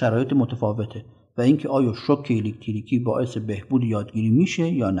در شرایط متفاوته و اینکه آیا شوک الکتریکی باعث بهبود یادگیری میشه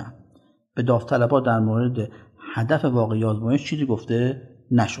یا نه. به داوطلبا در مورد هدف واقعی آزمایش چیزی گفته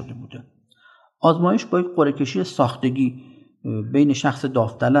نشده بوده. آزمایش با یک قرعه‌کشی ساختگی بین شخص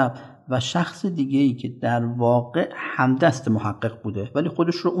داوطلب و شخص دیگه‌ای که در واقع همدست محقق بوده ولی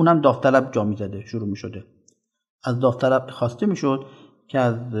خودش رو اونم داوطلب جا می‌زده شروع می‌شده. از داوطلب خواسته می‌شد که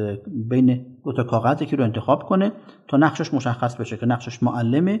از بین دو تا کاغذی که رو انتخاب کنه تا نقشش مشخص بشه که نقشش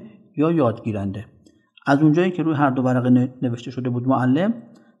معلمه یا یادگیرنده. از اونجایی که روی هر دو ورقه نوشته شده بود معلم،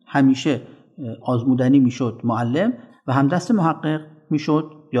 همیشه آزمودنی میشد معلم و همدست محقق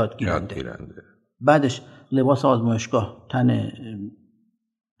میشد یادگیرنده. بعدش لباس آزمایشگاه تن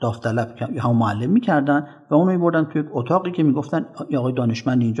داوطلب یا هم معلم میکردن و اونو میبردن توی اتاقی که میگفتن آقای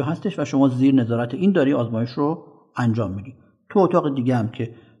دانشمند اینجا هستش و شما زیر نظارت این داری آزمایش رو انجام میدی. تو اتاق دیگه هم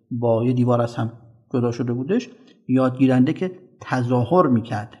که با یه دیوار از هم جدا شده بودش، یادگیرنده که تظاهر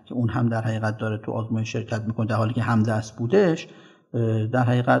میکرد که اون هم در حقیقت داره تو آزمایش شرکت میکنه در حالی که همدست بودش، در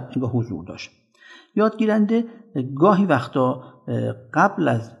حقیقت اینجا حضور داشت. یادگیرنده گاهی وقتا قبل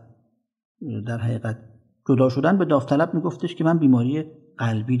از در حقیقت جدا شدن به داوطلب میگفتش که من بیماری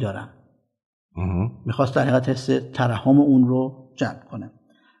قلبی دارم. میخواست در حقیقت حس ترحم اون رو جلب کنه.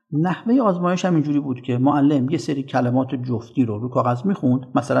 نحوه آزمایش هم اینجوری بود که معلم یه سری کلمات جفتی رو کاغذ میخوند،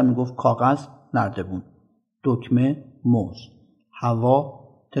 مثلا میگفت کاغذ نردبون، دکمه موز، هوا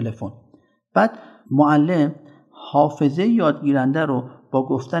تلفن. بعد معلم حافظه یادگیرنده رو با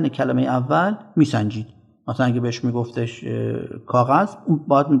گفتن کلمه اول میسنجید. مثلا اگه بهش میگفتش کاغذ، اون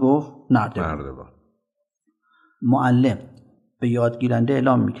باید میگفت نردبون. معلم به یادگیرنده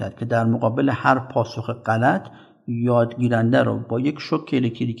اعلام میکرد که در مقابل هر پاسخ غلط یادگیرنده رو با یک شوک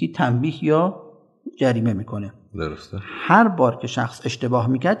الکتریکی تنبیه یا جریمه میکنه. درسته. هر بار که شخص اشتباه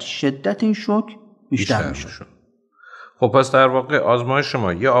میکرد شدت این شوک بیشتر میشد. خب پس در واقع آزمایش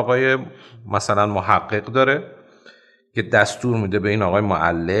شما یه آقای مثلا محقق داره که دستور میده به این آقای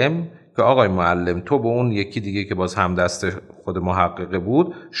معلم که آقای معلم تو به اون یکی دیگه که باز هم دست خود محققه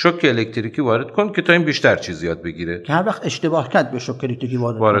بود شوک الکتریکی وارد کن که تا این بیشتر چیز یاد بگیره، که هر وقت اشتباه کرد به شوک الکتریکی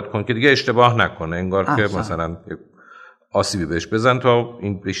وارد کن که دیگه اشتباه نکنه، انگار که مثلا آسیبی بهش بزن تا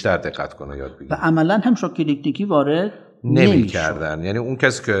این بیشتر دقت کنه یاد بگیره. و عملا هم شوک الکتریکی وارد نمی‌کردن. یعنی اون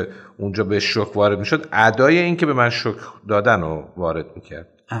کسی که اونجا به شوک وارد میشد ادای این که به من شوک دادن رو وارد میکرد.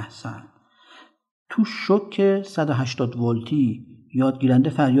 احسن. تو شوک 180 ولتی یادگیرنده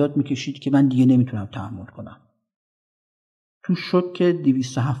فریاد میکشید که من دیگه نمیتونم تحمل کنم. تو شوک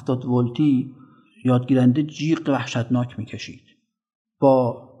 270 ولتی یادگیرنده جیغ وحشتناک میکشید.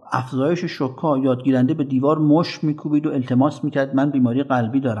 با افزایش شوک‌ها یادگیرنده به دیوار مشت میکوبید و التماس میکرد من بیماری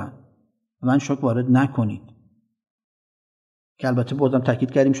قلبی دارم، من شوک وارد نکنید. که البته بازم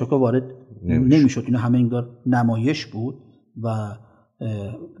تاکید کردیم شوک‌ها وارد نمیشد. اینا همه انگار نمایش بود و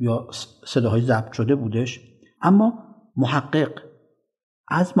یا صداهای ضبط شده بودش اما محقق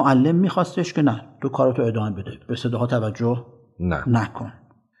از معلم میخواستش که نه، تو کارتو ادامه بده، به صداها توجه نکن.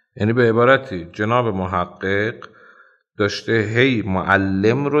 یعنی به عبارتی جناب محقق داشته هی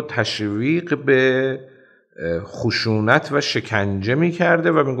معلم رو تشویق به خشونت و شکنجه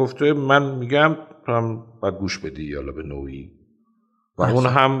میکرده و میگفته من میگم تو هم باید گوش بدی یالا به نوعی، و اون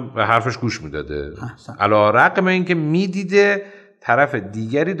هم به حرفش گوش میداده، علی رغم اینکه میدیده طرف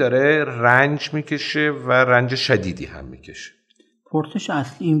دیگری داره رنج میکشه و رنج شدیدی هم میکشه. پرسش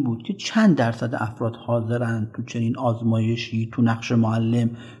اصلی این بود که چند درصد افراد حاضرن تو چنین آزمایشی تو نقش معلم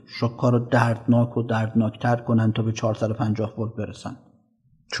شوکا رو دردناکتر کنن تا به 450 ولت برسن.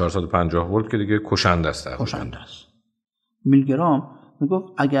 450 ولت که دیگه کشنده است. میلگرام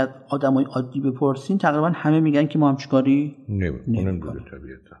میگفت اگر آدمای عادی بپرسین تقریبا همه میگن که ما هم چیکاری نمی‌کنیم.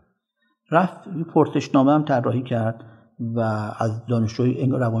 رفت پرسشنامه هم طراحی کرد و از دانشجوی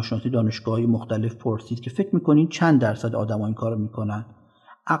روانشناسی دانشگاه‌های مختلف پرسید که فکر میکنین چند درصد آدم‌ها این کارو میکنن؟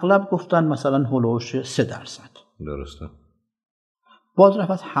 اغلب گفتن مثلا هولوش 3%. درسته. باز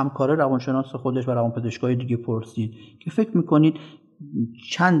رفت از همکار روانشناس خودش و روانپزشکای دیگه پرسید که فکر میکنید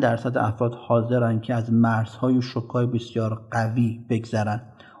چند درصد افراد حاضرن که از مرزهای شوکای بسیار قوی بگذرن؟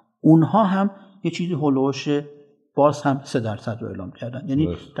 اونها هم یه چیزی هولوش باز هم 3% رو اعلام کردن.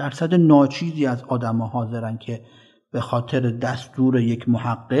 یعنی درصد ناچیزی از آدم‌ها حاضرن که به خاطر دستور یک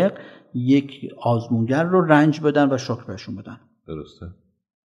محقق یک آزمونگر رو رنج بدن و شوک بهشون بدن. درسته.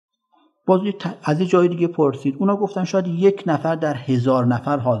 باز از یه جای دیگه پرسید، اونا گفتن شاید 1 نفر در 1000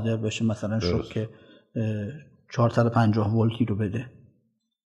 نفر حاضر بشه مثلا شوک 450 ولتی رو بده.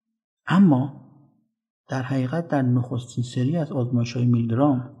 اما در حقیقت در نخستین سری از آزمایش‌های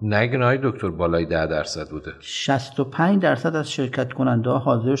میلگرام نگنای دکتر بالای 10% بوده. 65% از شرکت کننده‌ها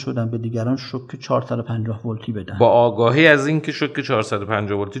حاضر شدن به دیگران شوک 450 ولتی بدن، با آگاهی از این که شوک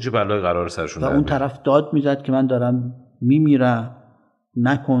 450 ولتی چه بلای قرار سرشون و اون طرف داد میزد که من دارم میمیرم،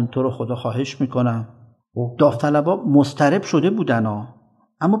 نکن، تو رو خدا خواهش میکنم. داوطلبا مضطرب شده بودن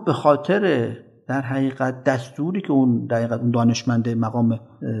اما به خاطر در حقیقت دستوری که اون دانشمند مقام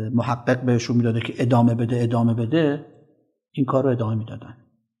محقق بهشون میداده که ادامه بده این کار رو ادامه میدادن.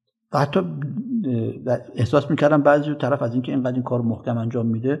 و حتی احساس میکردم بعضی طرف از اینکه اینقدر این کار محکم انجام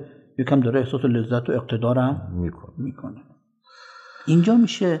میده یکم داره احساس لذت و اقتدارم میکنه. اینجا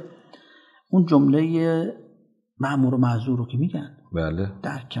میشه اون جمله مأمور و معذور رو که میگن بله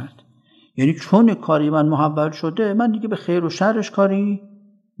درک کرد. یعنی چون کاری من محول شده من دیگه به خیر و شرش کاری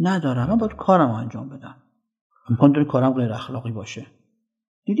ندارم، من باید کارم انجام بدم. امکان داره کارم غیر اخلاقی باشه.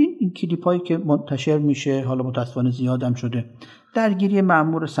 دیدین این کلیپایی که منتشر میشه، حالا متاسفانه زیادم شده، درگیری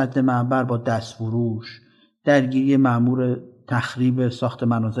مأمور سد معبر با دستفروش، درگیری مأمور تخریب ساخت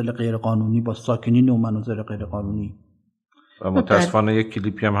منازل غیر قانونی با ساکنین اون منازل غیر قانونی. و متاسفانه یک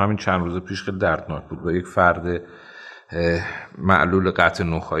کلیپی هم همین چند روز پیش خیلی دردناک بود با یک فرد معلول قطع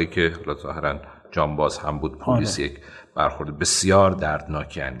نخایی که ظاهرا جانباز هم بود، پلیس یک برخورد بسیار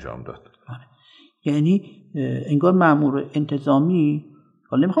دردناکی انجام داد. یعنی انگار مأمور انتظامی،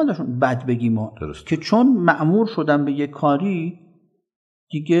 حالا نمیخوام ازشون بد بگیم که چون مأمور شدن به یک کاری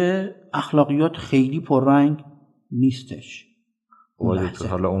دیگه اخلاقیات خیلی پررنگ نیستش.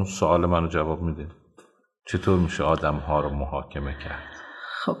 حالا اون سوال منو جواب میده، چطور میشه آدم ها رو محاکمه کرد؟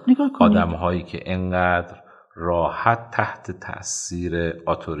 خب نگاه کنید، آدم هایی که انقدر راحت تحت تأثیر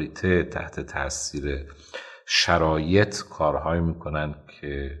اتوریته، تحت تأثیر شرایط کارهایی میکنن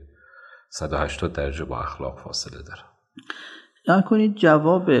که 180 درجه با اخلاق فاصله داره. نگاه کنید،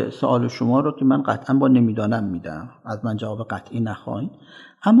 جواب سوال شما رو که من قطعا با نمیدانم میدم، از من جواب قطعی نخواهید،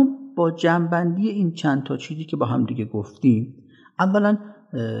 اما با جمع‌بندی این چند تا چیزی که با هم دیگه گفتیم، اولا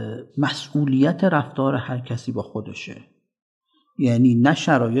مسئولیت رفتار هر کسی با خودشه. یعنی نه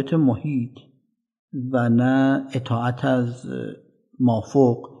شرایط محیط و نه اطاعت از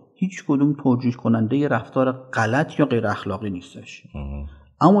مافوق هیچ کدوم توجیه کننده ی رفتار غلط یا غیر اخلاقی نیستش.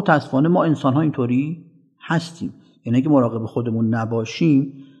 اما متاسفانه ما انسان ها اینطوری هستیم. یعنی اگه مراقب خودمون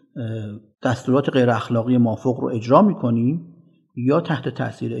نباشیم دستورات غیر اخلاقی مافوق رو اجرا میکنیم یا تحت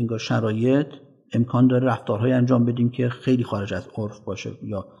تاثیر انگار شرایط امکان داره رفتارهای انجام بدیم که خیلی خارج از عرف باشه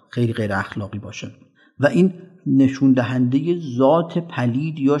یا خیلی غیر اخلاقی باشه و این نشون دهنده ذات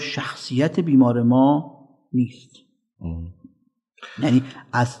پلید یا شخصیت بیمار ما نیست. یعنی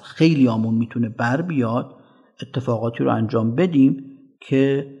از خیلی آمون میتونه بر بیاد اتفاقاتی رو انجام بدیم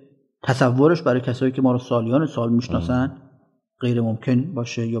که تصورش برای کسایی که ما رو سالیان سال میشناسن غیر ممکن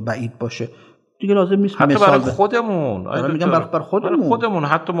باشه یا بعید باشه. دیگه لازم نیست حتی برای خودمون، میگم برای خودمون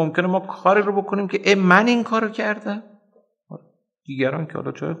حتی ممکنه ما کاری رو بکنیم که من این کارو کردم، دیگران که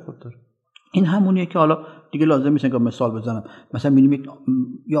حالا جای خود داره. این همونیه که حالا دیگه لازم نیست که مثال بزنم. مثلا می‌بینیم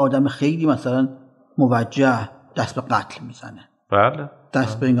یه آدم خیلی مثلا موجه دست به قتل میزنه، بله،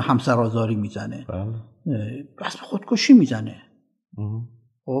 دست به همسرآزاری میزنه، بله، دست به خودکشی میزنه.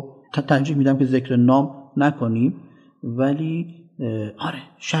 خب ترجیح میدم که ذکر نام نکنیم، ولی آره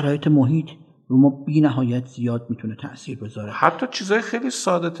شرایط محیط رو ما بی نهایت زیاد میتونه تأثیر بذاره. حتی چیزای خیلی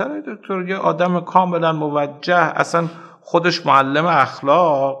ساده تره دکتر، یه آدم کاملا موجه، اصلا خودش معلم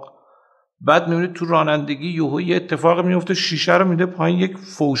اخلاق، بعد میبینید تو رانندگی یه اتفاق میفته، شیشه رو میده پایین، یک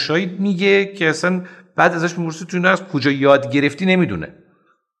فوشایی میگه که اصلا بعد ازش میپرسی تو اینو از کجا یاد گرفتی نمیدونه.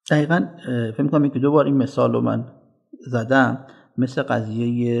 دقیقاً فکر می‌کنم یک دو بار این مثال رو من زدم، مثل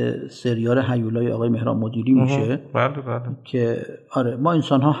قضیه سریال هیولای آقای مهران مدیری میشه. بله که آره ما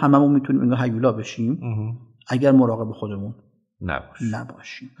انسان ها هممون میتونیم اینو هیولا بشیم اگر مراقب خودمون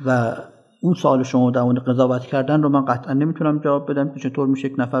نباشیم. و اون سوال شما در مورد قضاوت کردن رو من قطعا نمیتونم جواب بدم که چطور میشه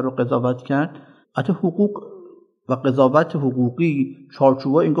یک نفر رو قضاوت کرد. حتی حقوق و قضاوت حقوقی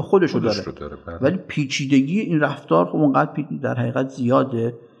چارچوبا اینجا خودشو داره. ولی پیچیدگی این رفتار خب اونقدر در حقیقت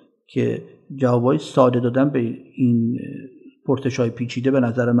زیاده که جوابای ساده دادن به این پرسش‌های پیچیده به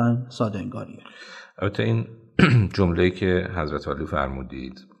نظر من ساده انگاریه. البته این جمله‌ای که حضرت علی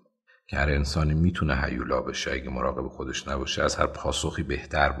فرمودید که هر انسانی میتونه هیولا بشه اگه مراقب خودش نباشه، از هر پاسخی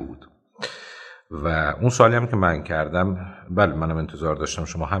بهتر بود. و اون سوالی هم که من کردم، بله منم انتظار داشتم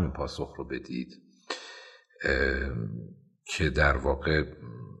شما همین پاسخ رو بدید که در واقع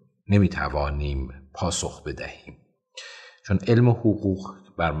نمیتوانیم پاسخ بدهیم، چون علم حقوق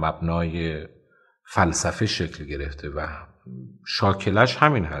بر مبنای فلسفه شکل گرفته و شاکلش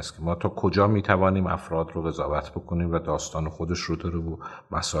همین هست که ما تا کجا میتوانیم افراد رو قضاوت بکنیم و داستان خودش رو داره و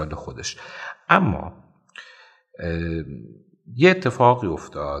مسائل خودش. اما یه اتفاقی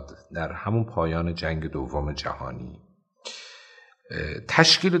افتاد در همون پایان جنگ دوم جهانی،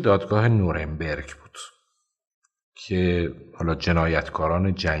 تشکیل دادگاه نورنبرگ بود که حالا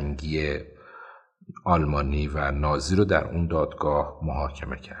جنایتکاران جنگی آلمانی و نازی رو در اون دادگاه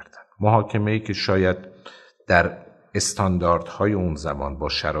محاکمه کردن. محاکمه‌ای که شاید در استانداردهای اون زمان با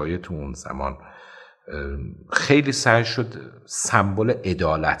شرایط اون زمان خیلی سعی شد سمبل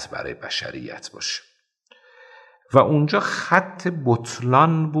عدالت برای بشریت باشه و اونجا خط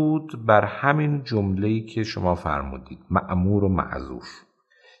بطلان بود بر همین جمله‌ای که شما فرمودید، مأمور و معذور.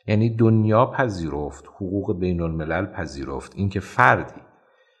 یعنی دنیا پذیرفت، حقوق بین الملل پذیرفت اینکه فردی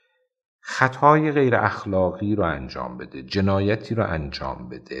خطای غیر اخلاقی رو انجام بده، جنایتی رو انجام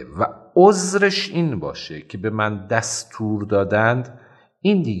بده و عذرش این باشه که به من دستور دادند،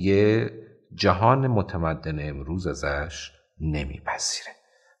 این دیگه جهان متمدن امروز ازش نمیپذیره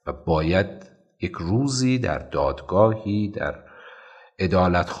و باید یک روزی در دادگاهی در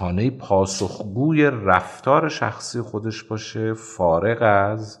عدالتخانه پاسخگوی رفتار شخصی خودش باشه، فارغ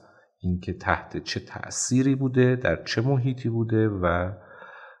از اینکه تحت چه تأثیری بوده، در چه محیطی بوده و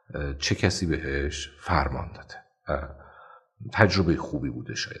چه کسی بهش فرمان داده. تجربه خوبی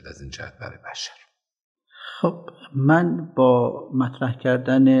بوده شاید از این جهت برای بشر. خب من با مطرح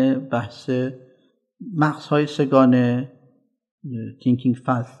کردن بحث مغزهای سه‌گانه، thinking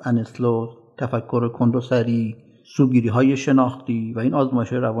fast and slow، تفکر کند و سریع، سوگیری‌های شناختی و این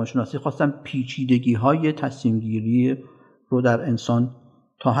آزمایش‌های روانشناسی خواستم پیچیدگی‌های تصمیم‌گیری رو در انسان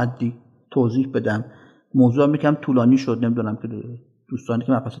تا حدی توضیح بدم. موضوع میگم طولانی شد، نمیدونم که دوستانی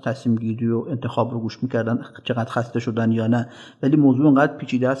که مبحث تصمیم گیری و انتخاب رو گوش میکردن چقدر خسته شدن یا نه، ولی موضوع انقدر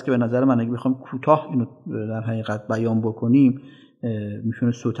پیچیده است که به نظر من اگه بخوایم کوتاه اینو در حقیقت بیان بکنیم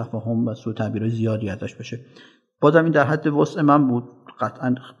میتونه سوء تفاهم و سوء تعبیر زیادی ازش بشه. بازم این در حد وسع من بود،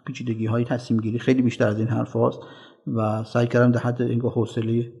 قطعا پیچیدگی های تصمیم گیری خیلی بیشتر از این حرف هاست و سعی کردم در حد اینکه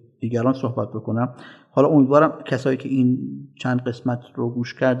حوصله دیگران صحبت بکنم. حالا امیدوارم کسایی که این چند قسمت رو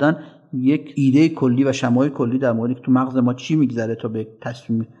گوش کردن یک ایده کلی و شمای کلی در مورد که تو مغز ما چی میگذره تا به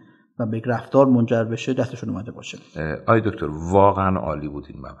تصمیم و به رفتار منجر بشه دستشون اومده باشه. آی دکتر واقعا عالی بود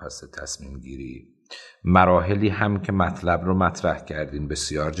این مبحث تصمیم گیری. مراحلی هم که مطلب رو مطرح کردین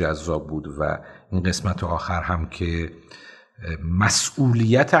بسیار جذاب بود و این قسمت آخر هم که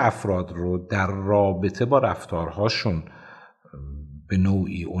مسئولیت افراد رو در رابطه با رفتارهاشون به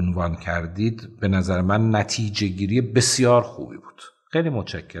نوعی عنوان کردید، به نظر من نتیجه گیری بسیار خوبی بود. خیلی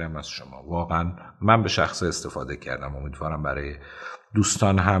متشکرم از شما. واقعا من به شخص استفاده کردم، امیدوارم برای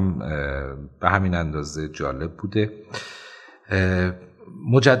دوستان هم به همین اندازه جالب بوده.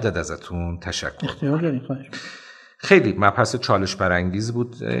 مجدد ازتون تشکر. اختیار دارید. خیلی مبحث چالش برانگیز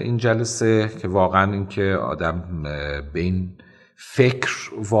بود این جلسه که واقعا این که آدم به این فکر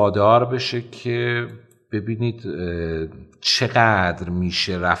وادار بشه که ببینید چقدر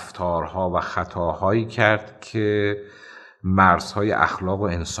میشه رفتارها و خطاهایی کرد که مرزهای اخلاق و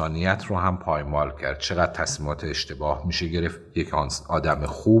انسانیت رو هم پایمال کرد. چقدر تصمیمات اشتباه میشه گرفت، یک آدم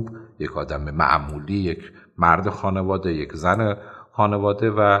خوب، یک آدم معمولی، یک مرد خانواده، یک زن خانواده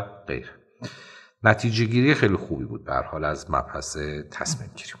و غیره. نتیجه گیری خیلی خوبی بود به هر حال از مبحث تصمیم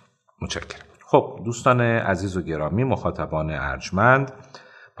گیری. متشکرم. خب دوستان عزیز و گرامی، مخاطبان ارجمند،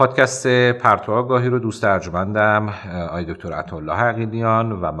 پادکست پرتو آگاهی رو دوست ارجمندم آقای دکتر عطاالله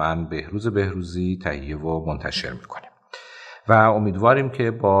عقیلیان و من بهروز بهروزی تهیه و منتشر میکنیم و امیدواریم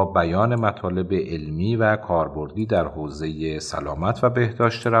که با بیان مطالب علمی و کاربردی در حوزه سلامت و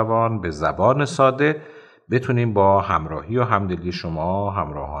بهداشت روان به زبان ساده بتونیم با همراهی و همدلی شما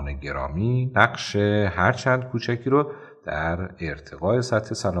همراهان گرامی نقش هرچند کوچکی رو در ارتقای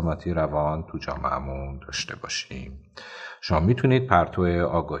سطح سلامتی روان تو جامعهمون داشته باشیم. شما میتونید پرتو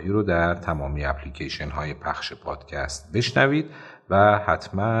آگاهی رو در تمامی اپلیکیشن های پخش پادکست بشنوید و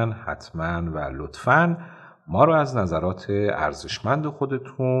حتما و لطفاً ما رو از نظرات ارزشمند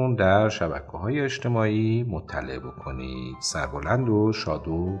خودتون در شبکه‌های اجتماعی مطلع بکنید. سربلند و شاد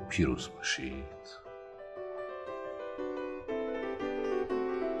و پیروز باشید.